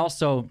control him. But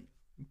also,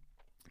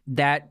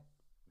 that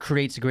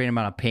creates a great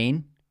amount of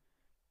pain,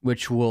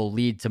 which will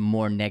lead to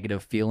more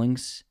negative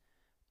feelings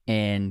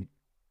and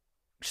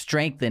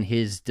strengthen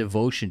his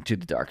devotion to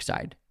the dark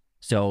side.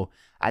 So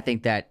I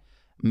think that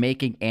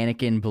making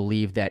Anakin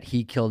believe that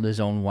he killed his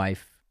own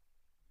wife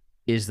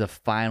is the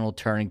final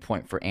turning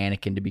point for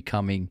Anakin to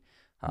becoming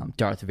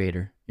Darth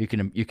Vader. You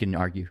can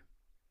argue.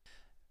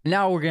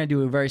 Now we're going to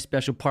do a very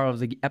special part of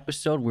the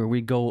episode where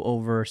we go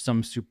over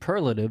some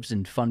superlatives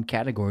and fun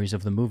categories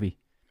of the movie.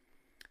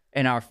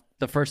 And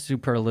the first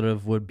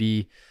superlative would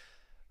be,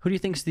 who do you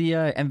think's the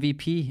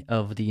MVP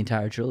of the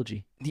entire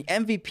trilogy? The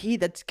MVP,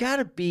 that's got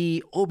to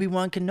be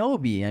Obi-Wan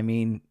Kenobi. I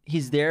mean,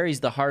 he's there. He's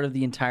the heart of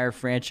the entire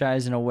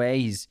franchise in a way.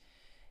 He's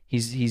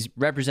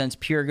represents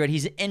pure good.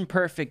 He's an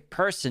imperfect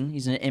person.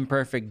 He's an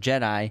imperfect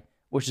Jedi,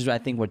 which is, I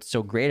think, what's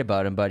so great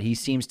about him. But he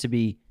seems to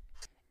be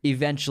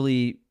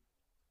eventually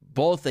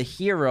both a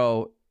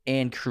hero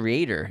and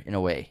creator, in a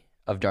way,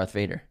 of Darth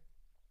Vader.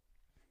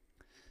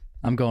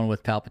 I'm going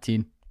with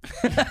Palpatine.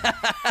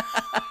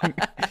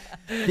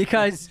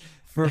 Because,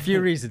 for a few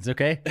reasons,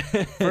 okay?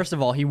 First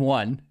of all, he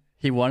won.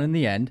 He won in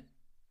the end.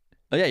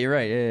 Oh, yeah, you're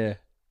right. Yeah.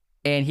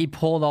 And he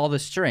pulled all the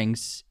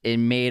strings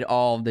and made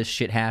all of this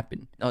shit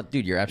happen. Oh,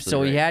 dude, you're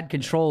absolutely right. So he had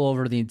control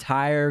over the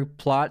entire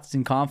plots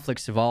and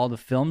conflicts of all the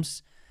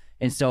films.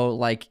 And so,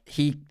 like,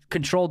 he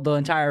controlled the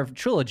entire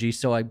trilogy,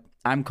 so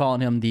I'm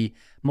calling him the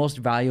most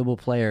valuable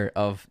player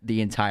of the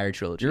entire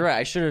trilogy. You're right.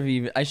 I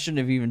shouldn't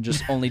have even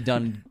just only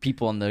done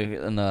people on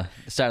the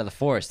side of the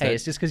Force. Hey,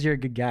 it's just because you're a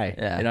good guy,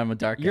 and I'm a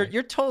dark guy.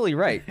 You're totally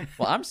right.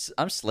 Well, I'm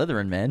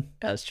Slytherin, man.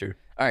 Yeah, that's true.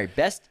 All right,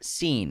 best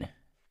scene.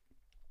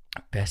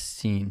 Best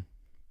scene.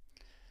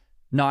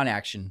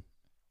 Non-action.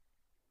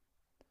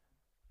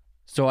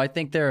 So I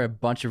think there are a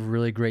bunch of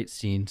really great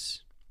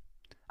scenes.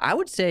 I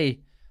would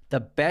say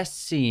the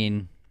best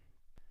scene,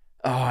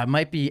 it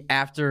might be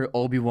after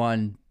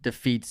Obi-Wan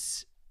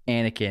defeats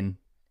Anakin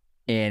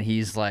and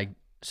he's like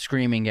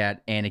screaming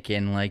at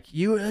Anakin like,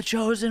 "You are the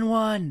chosen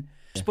one.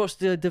 You're supposed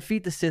to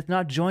defeat the Sith,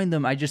 not join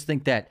them." I just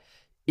think that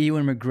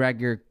Ewan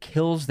McGregor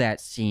kills that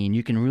scene.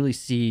 You can really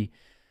see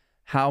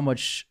how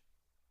much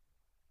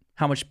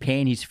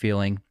pain he's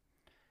feeling,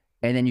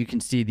 and then you can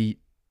see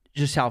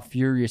just how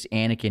furious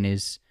Anakin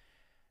is,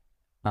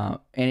 and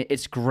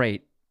it's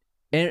great.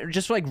 And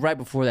just like right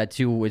before that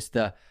too, it's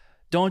the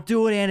 "Don't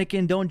do it,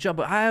 Anakin! Don't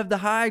jump! I have the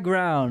high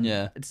ground."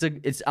 Yeah,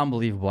 it's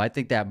unbelievable. I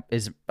think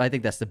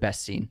that's the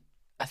best scene.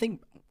 I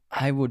think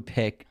I would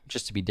pick,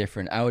 just to be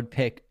different, I would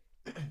pick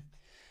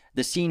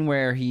the scene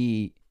where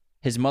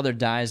his mother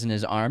dies in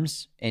his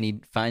arms and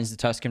he finds the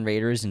Tusken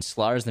Raiders and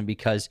slaughters them,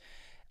 because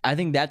I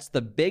think that's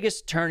the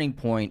biggest turning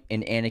point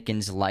in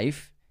Anakin's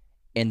life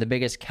and the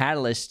biggest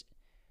catalyst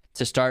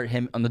to start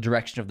him on the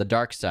direction of the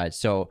dark side.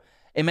 So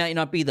it might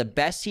not be the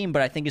best scene,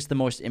 but I think it's the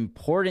most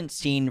important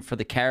scene for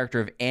the character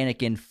of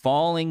Anakin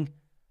falling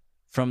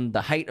from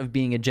the height of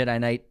being a Jedi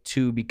Knight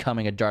to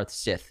becoming a Darth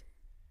Sith.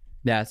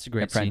 Yeah, that's a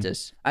great apprentice.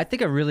 Scene. I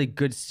think a really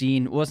good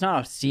scene, well, it's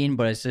not a scene,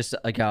 but it's just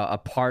like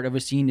a part of a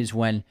scene, is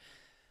when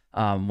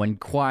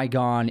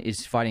Qui-Gon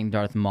is fighting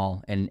Darth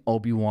Maul and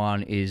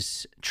Obi-Wan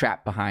is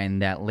trapped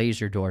behind that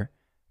laser door.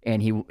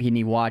 and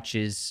he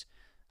watches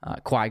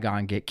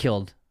Qui-Gon get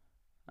killed,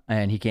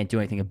 and he can't do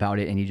anything about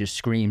it, and he just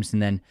screams,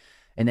 and then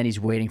he's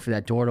waiting for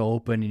that door to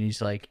open, and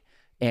he's like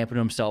amping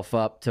himself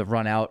up to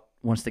run out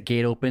once the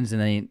gate opens,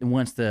 and then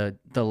once the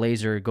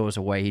laser goes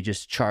away, he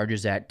just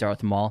charges at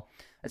Darth Maul.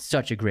 It's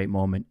such a great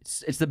moment.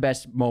 It's the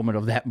best moment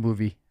of that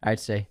movie, I'd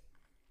say.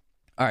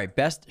 All right,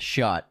 best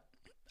shot.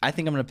 I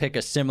think I'm going to pick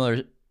a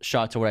similar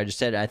shot to what I just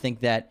said. I think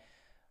that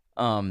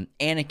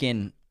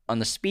Anakin on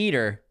the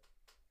speeder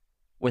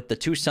with the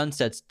two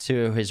sunsets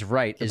to his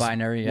right is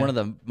binary, one of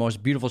the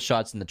most beautiful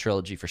shots in the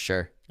trilogy for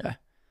sure. Yeah.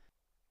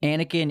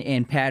 Anakin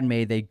and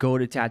Padme, they go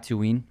to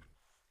Tatooine,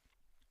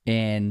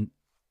 and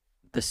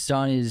the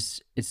sun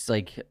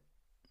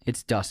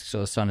it's dusk, so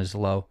the sun is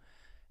low,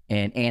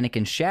 and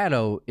Anakin's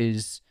shadow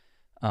is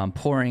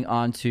pouring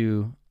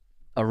onto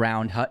a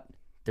round hut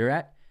they're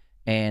at,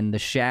 and the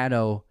shape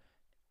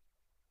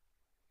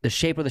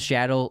of the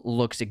shadow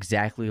looks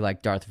exactly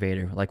like Darth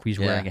Vader, like he's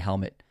wearing a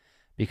helmet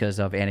because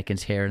of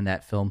Anakin's hair in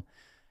that film.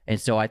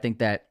 And so I think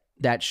that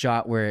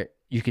shot where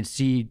you can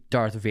see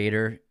Darth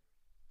Vader,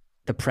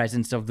 the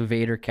presence of the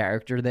Vader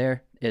character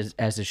there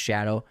as a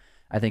shadow,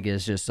 I think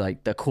is just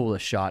like the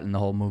coolest shot in the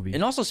whole movie.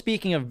 And also,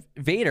 speaking of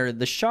Vader,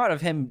 the shot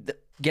of him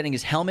getting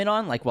his helmet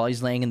on, like while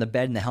he's laying in the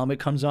bed and the helmet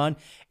comes on,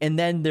 and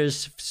then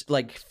there's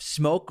like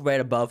smoke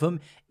right above him,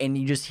 and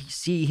you just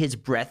see his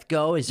breath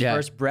go, his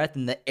first breath,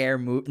 and the air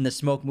move and the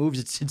smoke moves.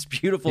 It's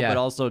beautiful, but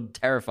also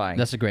terrifying.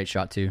 That's a great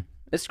shot too.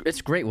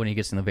 It's great when he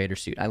gets in the Vader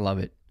suit. I love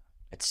it.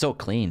 It's so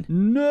clean.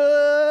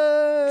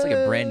 No, it's like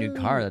a brand new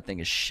car. That thing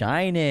is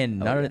shining.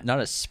 Not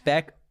a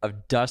speck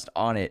of dust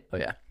on it. Oh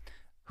yeah.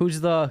 Who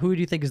do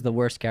you think is the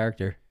worst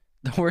character?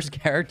 The worst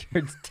character,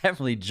 it's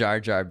definitely Jar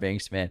Jar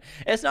Binks, man.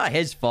 It's not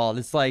his fault.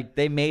 It's like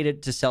they made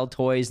it to sell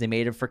toys. They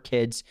made it for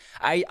kids.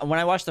 When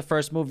I watched the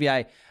first movie,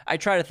 I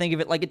try to think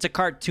of it like it's a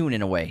cartoon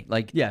in a way,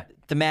 like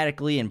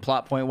thematically and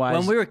plot point wise.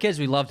 When we were kids,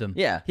 we loved him.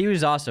 Yeah, he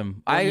was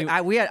awesome. I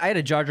had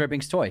a Jar Jar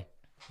Binks toy,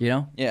 you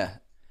know. Yeah,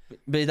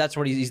 but that's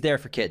what he's there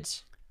for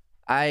kids.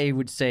 I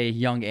would say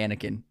young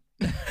Anakin.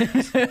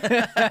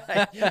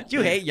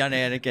 You hate young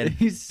Anakin.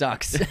 He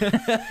sucks.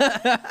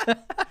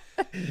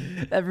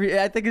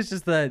 I think it's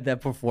just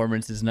that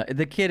performance is not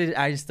the kid.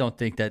 I just don't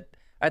think that.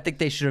 I think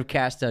they should have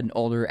cast an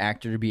older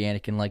actor to be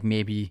Anakin, like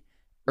maybe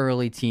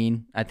early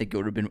teen. I think it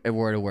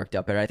would have worked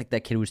out better. I think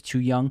that kid was too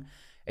young.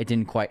 It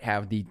didn't quite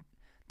have the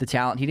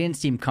talent. He didn't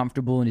seem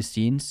comfortable in his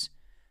scenes,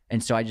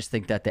 and so I just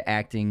think that the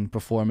acting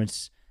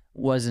performance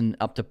wasn't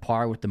up to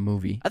par with the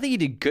movie. I think he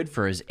did good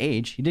for his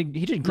age. He did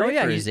great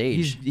for his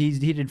age. He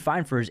did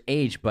fine for his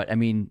age, but I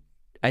mean,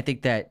 I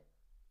think that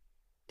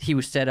he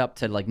was set up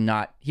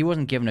to he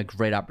wasn't given a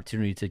great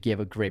opportunity to give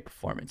a great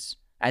performance.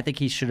 I think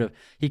he should have.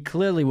 He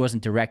clearly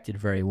wasn't directed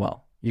very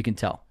well. You can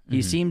tell.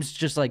 He seems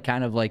just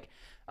kind of like,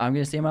 I'm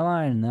going to say my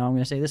line, and now I'm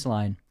going to say this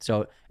line.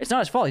 So it's not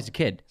his fault. He's a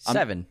kid.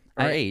 7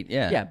 or 8,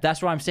 yeah. Yeah,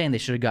 that's why I'm saying they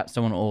should have got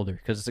someone older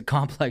because it's a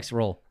complex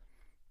role.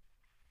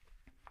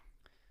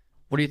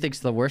 What do you think's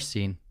the worst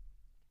scene?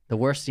 The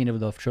worst scene of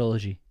the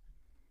trilogy?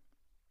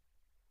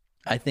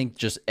 I think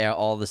just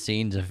all the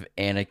scenes of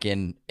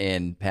Anakin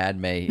and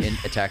Padme in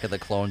Attack of the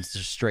Clones are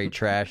straight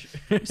trash.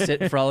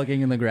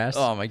 Frolicking in the grass.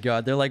 Oh my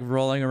god, they're like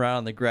rolling around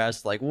in the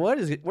grass. Like, what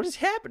is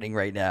happening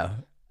right now?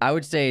 I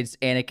would say it's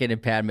Anakin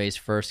and Padme's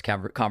first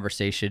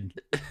conversation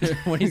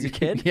when he's a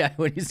kid. Yeah,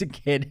 when he's a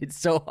kid, it's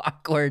so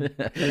awkward.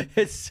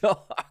 It's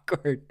so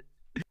awkward.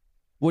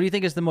 What do you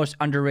think is the most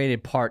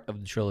underrated part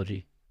of the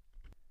trilogy?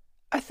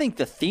 I think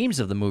the themes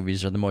of the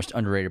movies are the most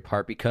underrated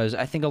part because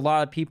I think a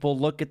lot of people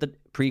look at the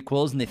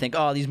prequels and they think,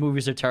 oh, these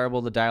movies are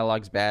terrible, the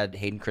dialogue's bad,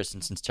 Hayden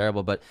Christensen's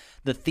terrible. But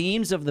the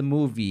themes of the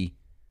movie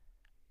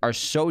are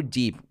so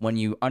deep when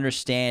you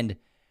understand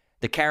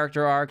the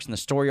character arcs and the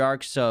story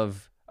arcs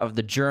of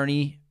the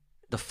journey,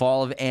 the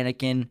fall of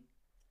Anakin,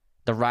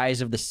 the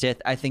rise of the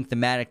Sith. I think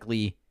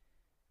thematically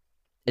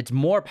it's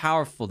more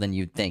powerful than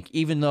you'd think.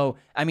 Even though,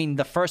 I mean,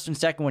 the first and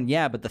second one,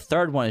 yeah, but the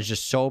third one is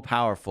just so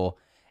powerful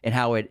in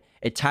how it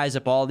ties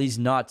up all these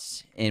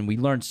knots, and we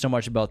learned so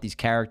much about these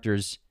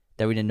characters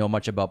that we didn't know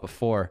much about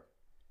before.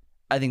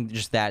 I think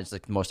just that is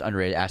like the most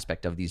underrated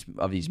aspect of these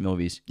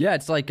movies. Yeah,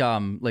 it's like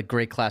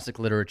great classic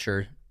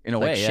literature in a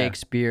like way. Yeah.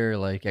 Shakespeare,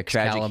 like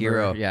Excalibur. Tragic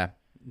hero. Yeah,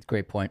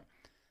 great point.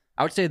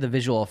 I would say the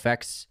visual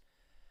effects,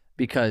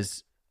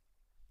 because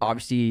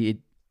obviously it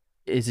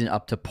isn't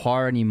up to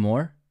par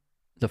anymore,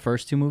 the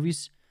first two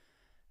movies,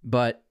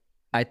 but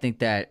I think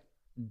that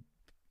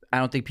I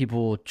don't think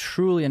people will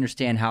truly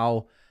understand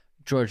how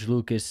George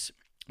Lucas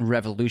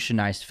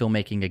revolutionized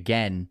filmmaking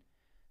again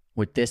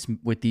with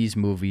these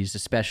movies,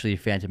 especially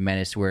Phantom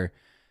Menace, where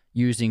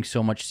using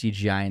so much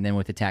CGI, and then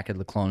with Attack of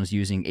the Clones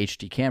using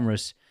HD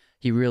cameras,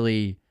 he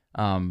really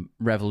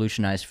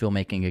revolutionized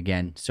filmmaking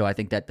again. So I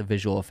think that the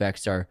visual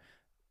effects are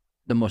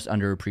the most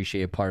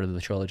underappreciated part of the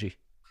trilogy.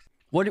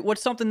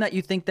 What's something that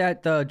you think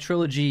that the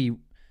trilogy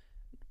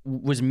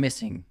was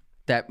missing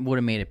that would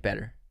have made it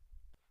better?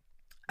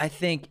 I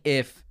think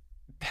if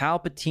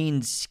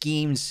Palpatine's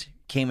schemes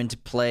came into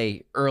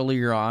play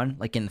earlier on,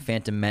 like in the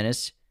Phantom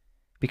Menace,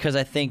 because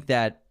I think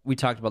that we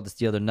talked about this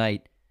the other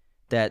night,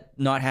 that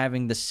not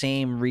having the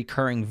same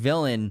recurring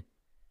villain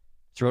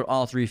throughout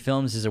all 3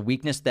 films is a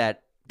weakness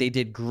that they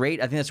did great.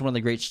 I think that's one of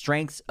the great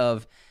strengths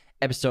of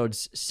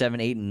episodes 7,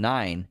 8, and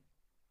 9.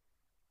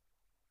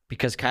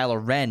 Because Kylo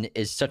Ren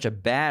is such a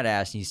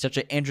badass, and he's such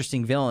an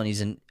interesting villain.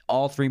 He's in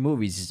all 3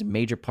 movies. He's a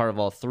major part of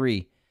all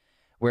 3.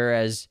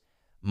 Whereas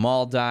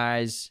Maul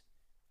dies,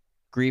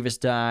 Grievous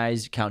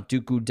dies, Count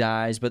Dooku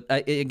dies. But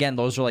again,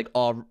 those are like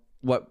all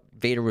what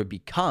Vader would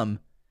become.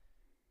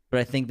 But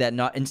I think that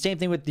not... And same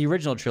thing with the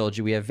original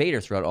trilogy. We have Vader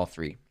throughout all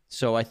 3.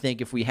 So I think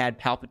if we had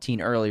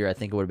Palpatine earlier, I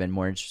think it would have been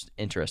more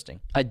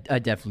interesting. I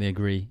definitely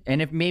agree.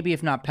 And if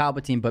not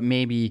Palpatine, but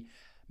maybe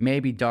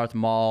Darth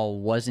Maul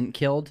wasn't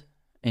killed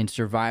and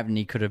survived, and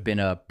he could have been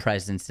a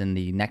presence in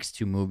the next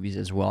 2 movies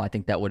as well. I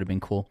think that would have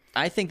been cool.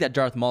 I think that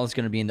Darth Maul is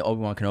going to be in the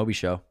Obi-Wan Kenobi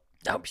show.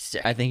 That would be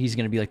sick. I think he's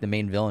going to be like the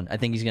main villain. I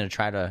think he's going to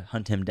try to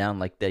hunt him down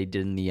like they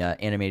did in the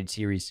animated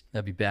series.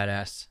 That'd be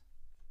badass.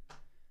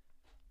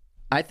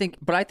 I think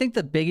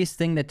the biggest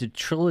thing that the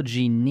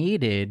trilogy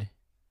needed,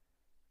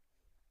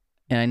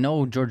 and I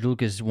know George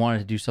Lucas wanted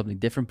to do something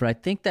different, but I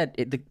think that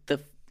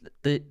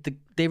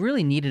they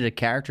really needed a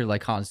character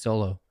like Han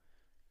Solo.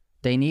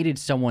 They needed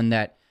someone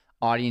that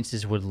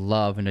audiences would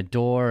love and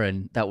adore,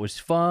 and that was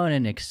fun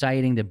and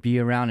exciting to be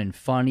around and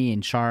funny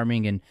and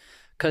charming. And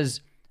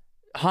because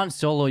Han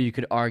Solo, you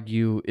could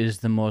argue, is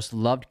the most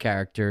loved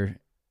character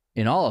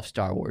in all of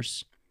Star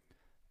Wars.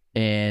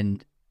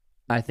 And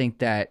I think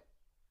that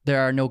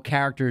there are no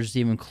characters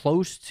even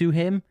close to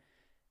him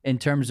in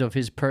terms of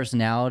his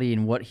personality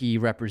and what he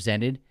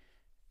represented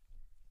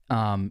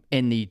in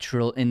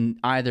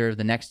either of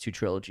the next 2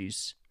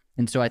 trilogies.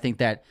 And so I think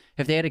that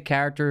if they had a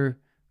character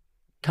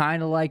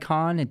kind of like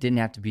Han, it didn't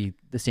have to be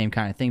the same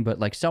kind of thing, but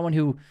like someone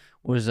who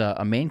was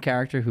a main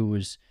character who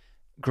was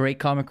great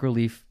comic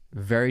relief,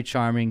 very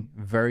charming,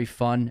 very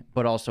fun,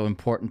 but also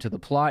important to the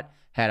plot,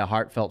 had a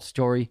heartfelt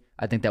story,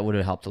 I think that would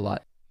have helped a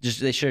lot.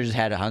 They should have just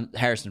had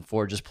Harrison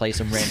Ford just play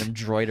some random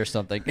droid or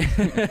something.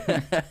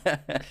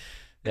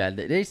 Yeah,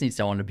 they just need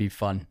someone to be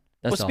fun.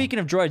 That's all. Speaking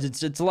of droids,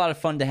 it's a lot of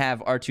fun to have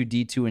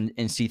R2-D2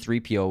 and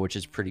C-3PO, which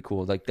is pretty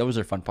cool. Like, those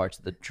are fun parts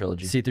of the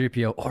trilogy.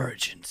 C-3PO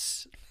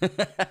Origins.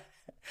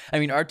 I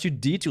mean,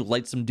 R2-D2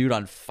 lights some dude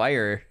on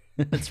fire.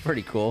 That's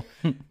pretty cool.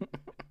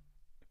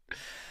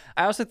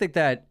 I also think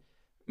that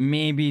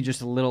maybe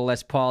just a little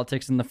less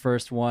politics in the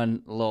first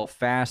one, a little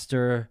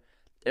faster.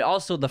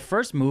 Also, the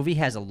first movie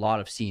has a lot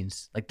of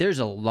scenes. Like, there's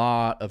a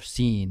lot of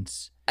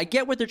scenes. I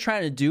get what they're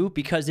trying to do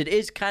because it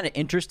is kind of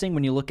interesting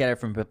when you look at it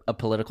from a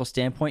political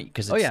standpoint,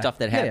 because it's stuff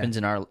that happens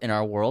in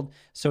our world.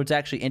 So it's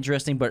actually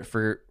interesting, but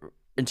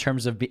in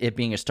terms of it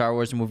being a Star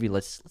Wars movie,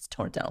 let's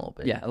tone it down a little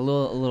bit. Yeah, a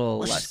little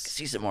let's less. Just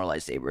see some more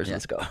lightsabers. Yeah.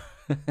 Let's go.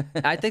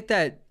 I think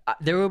that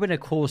there would have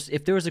been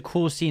if there was a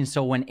cool scene.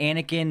 So when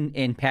Anakin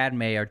and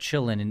Padme are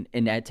chilling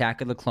in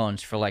Attack of the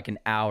Clones for like an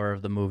hour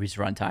of the movie's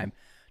runtime,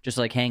 just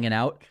like hanging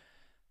out,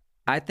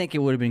 I think it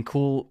would have been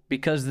cool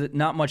because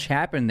not much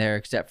happened there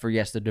except for,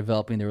 yes, they're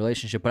developing the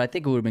relationship. But I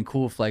think it would have been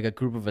cool if like a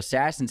group of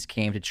assassins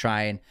came to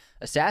try and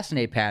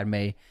assassinate Padme,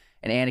 and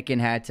Anakin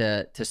had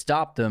to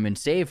stop them and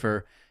save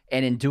her.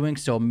 And in doing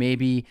so,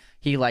 maybe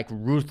he like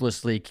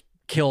ruthlessly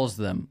kills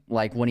them.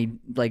 Like when he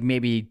like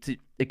maybe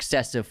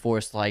excessive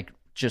force, like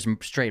just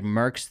straight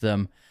murks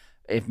them.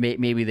 If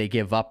maybe they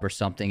give up or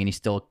something, and he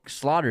still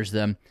slaughters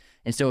them.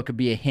 And so it could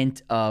be a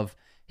hint of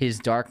his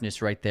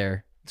darkness right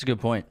there. That's a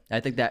good point. I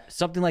think that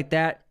something like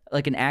that,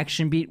 like an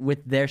action beat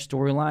with their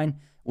storyline,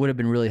 would have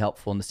been really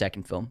helpful in the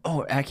second film.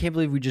 Oh, I can't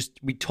believe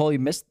we totally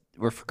missed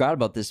or forgot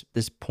about this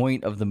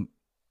point of the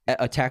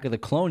Attack of the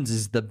Clones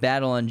is the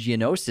battle on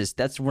Geonosis.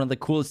 That's one of the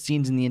coolest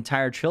scenes in the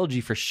entire trilogy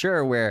for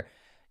sure, where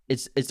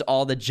it's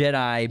all the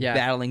Jedi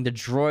battling the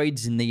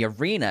droids in the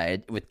arena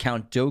with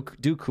Count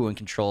Dooku in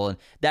control, and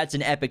that's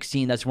an epic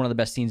scene. That's one of the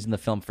best scenes in the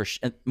film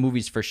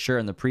movies for sure,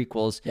 in the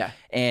prequels. Yeah,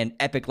 and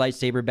epic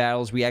lightsaber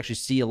battles. We actually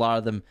see a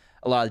lot of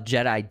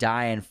Jedi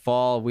die and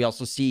fall. We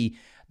also see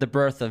the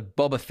birth of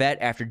Boba Fett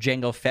after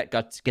Jango Fett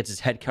gets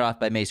his head cut off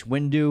by Mace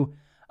Windu.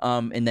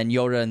 And then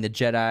Yoda and the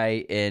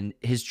Jedi and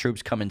his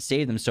troops come and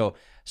save them. So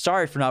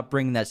sorry for not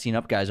bringing that scene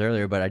up, guys,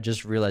 earlier, but I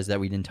just realized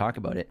that we didn't talk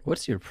about it.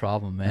 What's your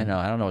problem, man?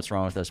 I don't know what's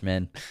wrong with us,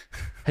 man.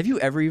 Have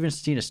you ever even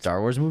seen a Star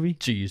Wars movie?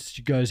 Jeez,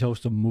 you guys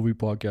host a movie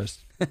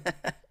podcast.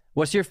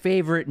 What's your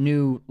favorite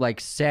new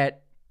like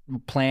set,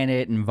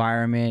 planet,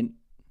 environment,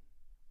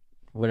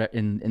 what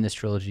in this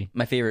trilogy?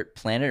 My favorite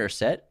planet or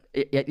set?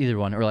 Either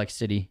one, or like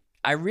city.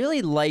 I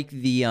really like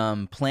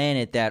the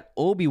planet that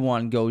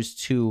Obi-Wan goes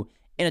to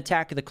in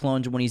Attack of the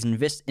Clones when he's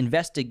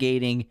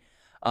investigating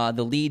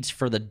the leads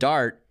for the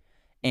Dart,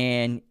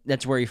 and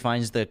that's where he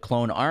finds the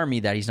clone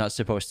army that he's not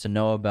supposed to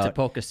know about.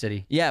 Tapoka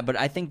City. Yeah, but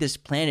I think this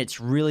planet's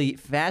really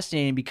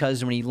fascinating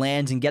because when he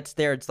lands and gets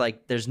there, it's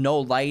like there's no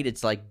light.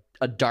 It's like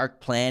a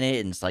dark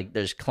planet, and it's like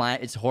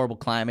it's a horrible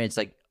climate. It's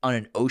like on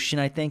an ocean,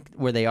 I think,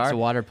 where they are. It's a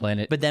water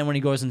planet. But then when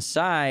he goes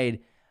inside,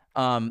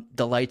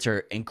 the lights are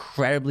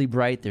incredibly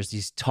bright. There's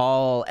these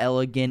tall,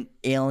 elegant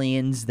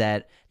aliens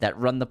that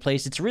run the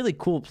place. It's a really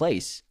cool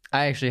place.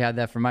 I actually had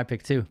that for my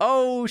pick too.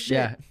 Oh shit!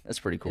 Yeah. That's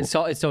pretty cool.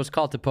 So it's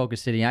called Tapoka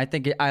City. And I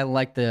think I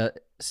like the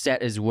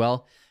set as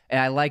well, and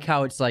I like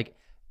how it's like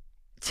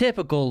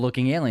typical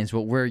looking aliens.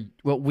 What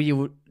we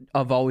would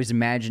have always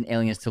imagined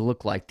aliens to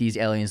look like. These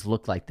aliens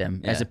look like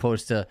them, as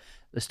opposed to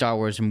the Star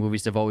Wars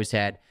movies. Have always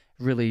had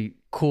really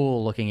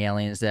cool looking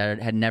aliens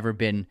that had never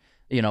been,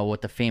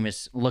 what the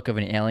famous look of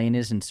an alien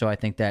is. And so I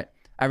think that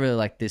I really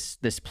like this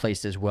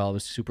place as well. It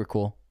was super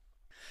cool.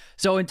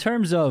 So in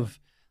terms of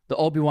the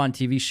Obi-Wan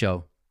TV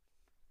show,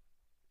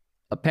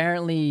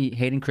 apparently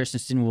Hayden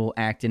Christensen will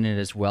act in it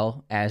as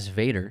well as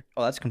Vader.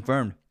 Oh, that's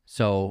confirmed.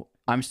 So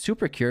I'm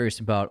super curious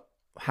about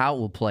how it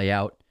will play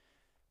out,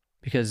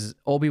 because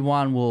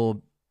Obi-Wan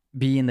will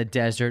be in the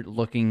desert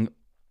looking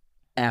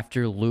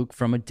after Luke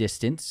from a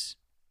distance.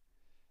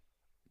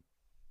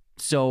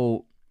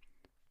 So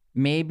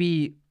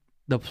maybe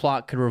the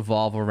plot could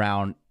revolve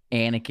around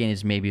Anakin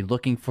is maybe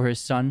looking for his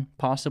son,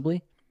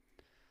 possibly.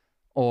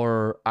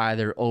 Or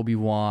either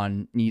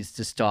Obi-Wan needs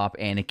to stop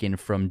Anakin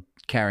from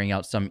carrying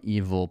out some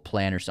evil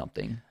plan or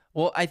something.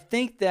 Well, I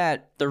think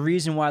that the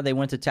reason why they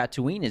went to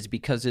Tatooine is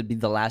because it'd be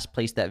the last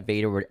place that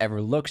Vader would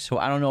ever look. So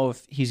I don't know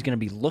if he's going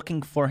to be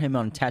looking for him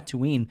on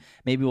Tatooine.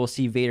 Maybe we'll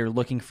see Vader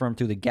looking for him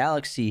through the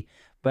galaxy,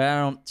 but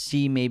I don't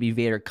see maybe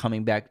Vader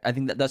coming back. I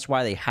think that's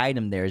why they hide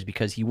him there, is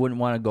because he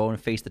wouldn't want to go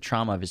and face the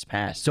trauma of his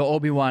past. So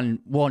Obi-Wan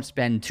won't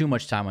spend too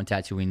much time on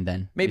Tatooine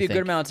then? Maybe a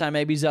good amount of time.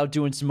 Maybe he's out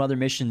doing some other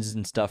missions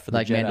and stuff for the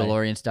Jedi. Like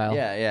Mandalorian style?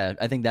 Yeah.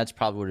 I think that's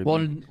probably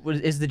what it'd be. Well,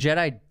 is the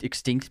Jedi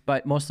extinct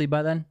mostly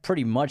by then?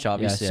 Pretty much,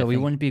 obviously. Yeah, so we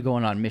wouldn't be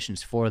going on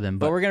missions for them.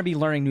 But we're going to be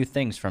learning new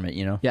things from it,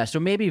 Yeah, so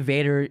maybe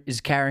Vader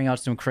is carrying out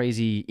some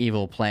crazy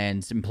evil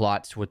plans and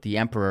plots with the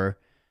Emperor.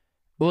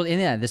 Well,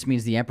 this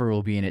means the Emperor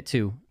will be in it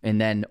too.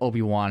 And then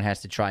Obi-Wan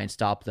has to try and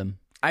stop them.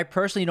 I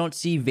personally don't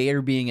see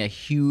Vader being a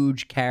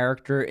huge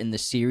character in the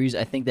series.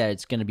 I think that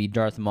it's going to be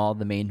Darth Maul,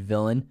 the main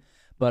villain.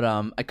 But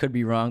I could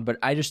be wrong. But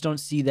I just don't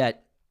see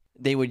that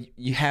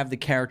you have the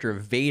character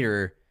of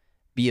Vader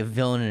be a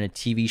villain in a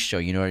TV show.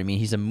 You know what I mean?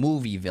 He's a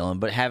movie villain,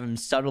 but have him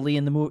subtly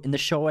in the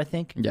show, I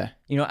think. Yeah.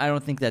 I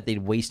don't think that they'd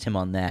waste him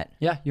on that.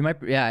 Yeah, you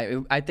might. Yeah,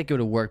 I think it would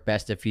have worked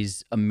best if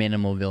he's a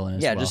minimal villain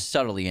as well. Yeah, just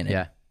subtly in it.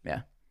 Yeah.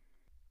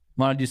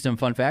 Want to do some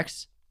fun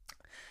facts?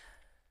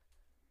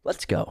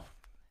 Let's go.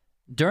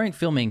 During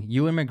filming,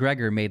 Ewan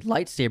McGregor made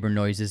lightsaber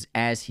noises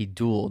as he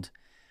dueled.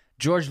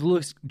 George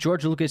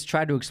Lucas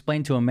tried to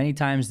explain to him many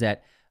times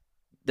that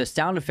the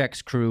sound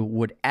effects crew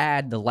would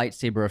add the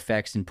lightsaber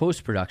effects in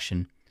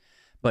post-production,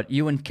 but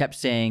Ewan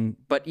kept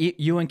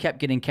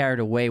getting carried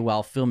away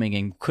while filming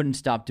and couldn't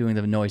stop doing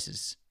the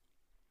noises.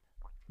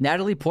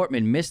 Natalie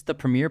Portman missed the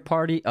premiere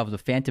party of The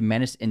Phantom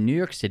Menace in New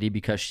York City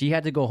because she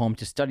had to go home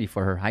to study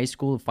for her high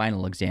school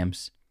final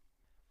exams.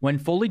 When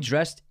fully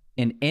dressed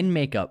and in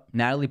makeup,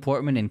 Natalie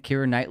Portman and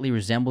Keira Knightley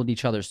resembled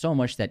each other so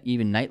much that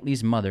even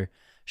Knightley's mother,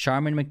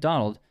 Charmin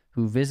McDonald,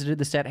 who visited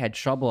the set, had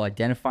trouble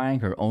identifying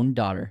her own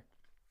daughter.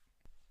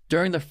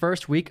 During the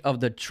first week of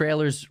the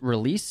trailer's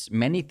release,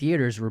 many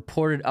theaters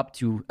reported up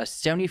to a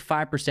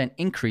 75%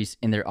 increase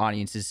in their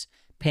audiences,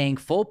 paying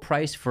full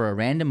price for a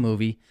random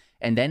movie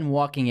and then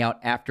walking out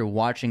after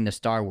watching the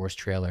Star Wars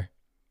trailer.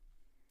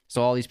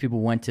 So all these people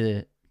went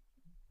to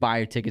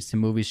buy tickets to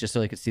movies just so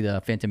they could see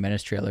the Phantom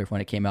Menace trailer when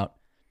it came out.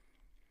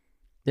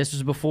 This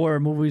was before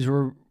movie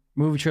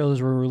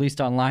trailers were released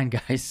online,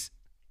 guys.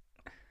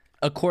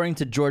 According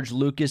to George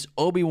Lucas,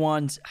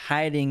 Obi-Wan's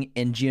hiding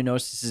in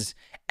Geonosis'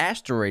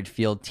 asteroid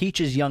field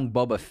teaches young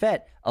Boba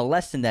Fett a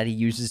lesson that he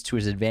uses to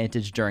his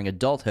advantage during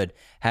adulthood.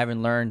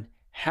 Having learned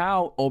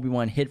how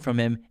Obi-Wan hid from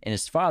him and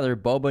his father,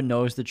 Boba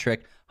knows the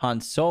trick Han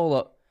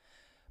Solo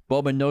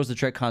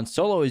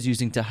is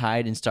using to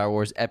hide in Star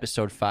Wars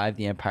Episode 5,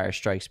 The Empire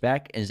Strikes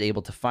Back, and is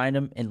able to find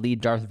him and lead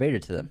Darth Vader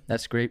to them.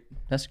 That's great.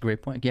 That's a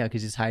great point. Yeah,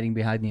 because he's hiding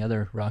behind the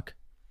other rock.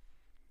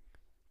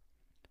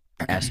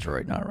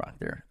 Asteroid, not a rock.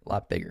 They're a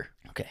lot bigger.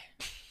 Okay.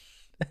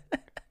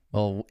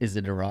 Well, is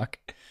it a rock?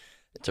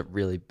 It's a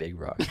really big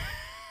rock.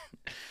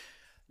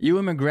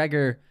 Ewan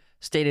McGregor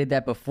stated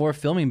that before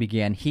filming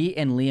began, he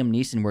and Liam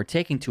Neeson were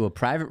taken to a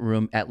private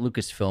room at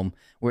Lucasfilm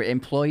where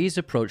employees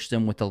approached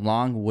them with a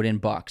long wooden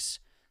box.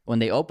 When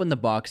they opened the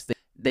box,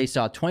 they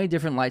saw 20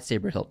 different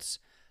lightsaber hilts.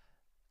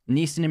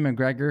 Neeson and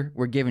McGregor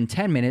were given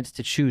 10 minutes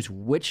to choose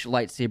which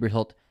lightsaber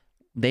hilt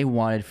they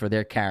wanted for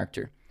their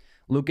character.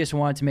 Lucas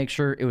wanted to make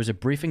sure it was a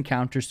brief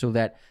encounter so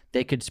that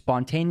they could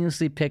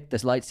spontaneously pick the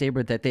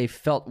lightsaber that they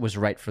felt was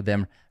right for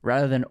them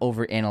rather than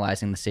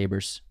overanalyzing the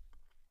sabers.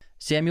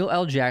 Samuel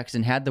L.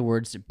 Jackson had the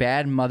words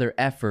 "bad mother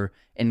effer"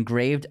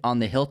 engraved on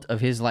the hilt of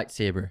his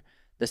lightsaber.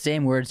 The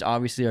same words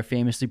obviously are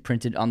famously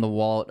printed on the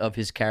wallet of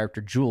his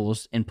character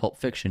Jules in Pulp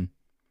Fiction.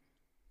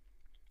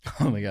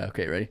 Oh my god,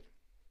 okay, ready?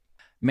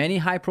 Many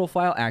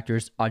high-profile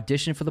actors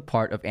auditioned for the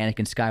part of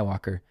Anakin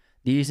Skywalker.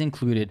 These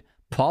included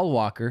Paul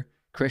Walker,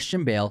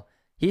 Christian Bale,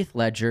 Heath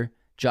Ledger,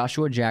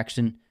 Joshua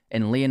Jackson,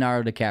 and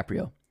Leonardo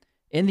DiCaprio.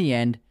 In the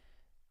end,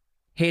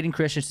 Hayden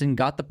Christensen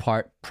got the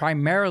part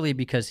primarily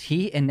because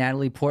he and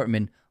Natalie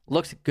Portman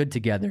looked good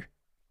together.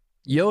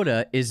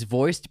 Yoda is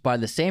voiced by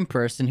the same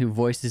person who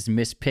voices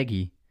Miss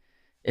Piggy.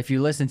 if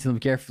you listen to them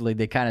carefully,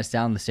 they kind of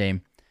sound the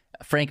same.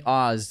 Frank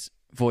Oz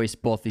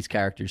voiced both these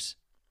characters.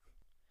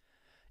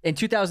 In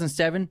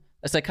 2007,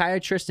 a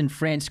psychiatrist in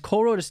France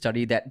co-wrote a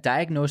study that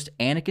diagnosed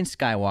Anakin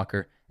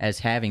Skywalker as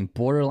having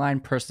borderline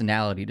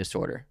personality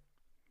disorder.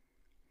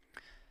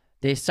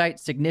 They cite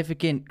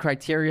significant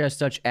criteria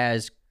such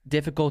as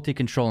difficulty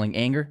controlling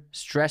anger,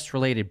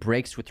 stress-related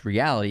breaks with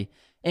reality,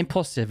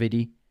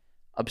 impulsivity,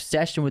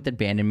 obsession with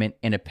abandonment,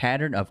 and a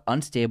pattern of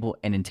unstable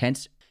and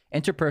intense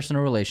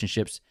interpersonal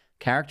relationships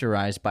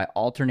characterized by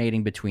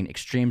alternating between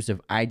extremes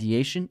of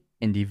ideation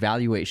and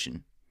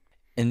evaluation.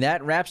 And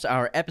that wraps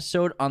our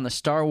episode on the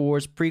Star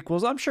Wars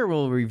prequels. I'm sure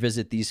we'll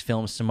revisit these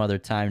films some other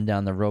time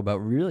down the road, but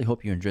we really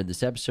hope you enjoyed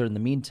this episode. In the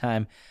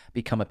meantime,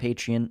 become a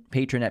patron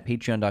at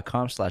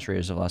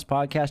patreon.com/Raiders of Lost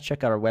Podcast.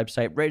 Check out our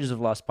website,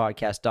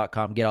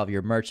 RaidersofLostPodcast.com. Get all of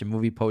your merch and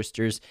movie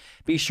posters.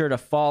 Be sure to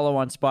follow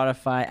on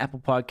Spotify,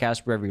 Apple Podcasts,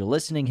 wherever you're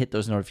listening. Hit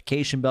those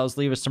notification bells,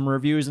 leave us some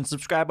reviews, and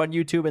subscribe on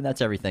YouTube. And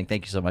that's everything.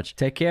 Thank you so much.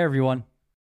 Take care, everyone.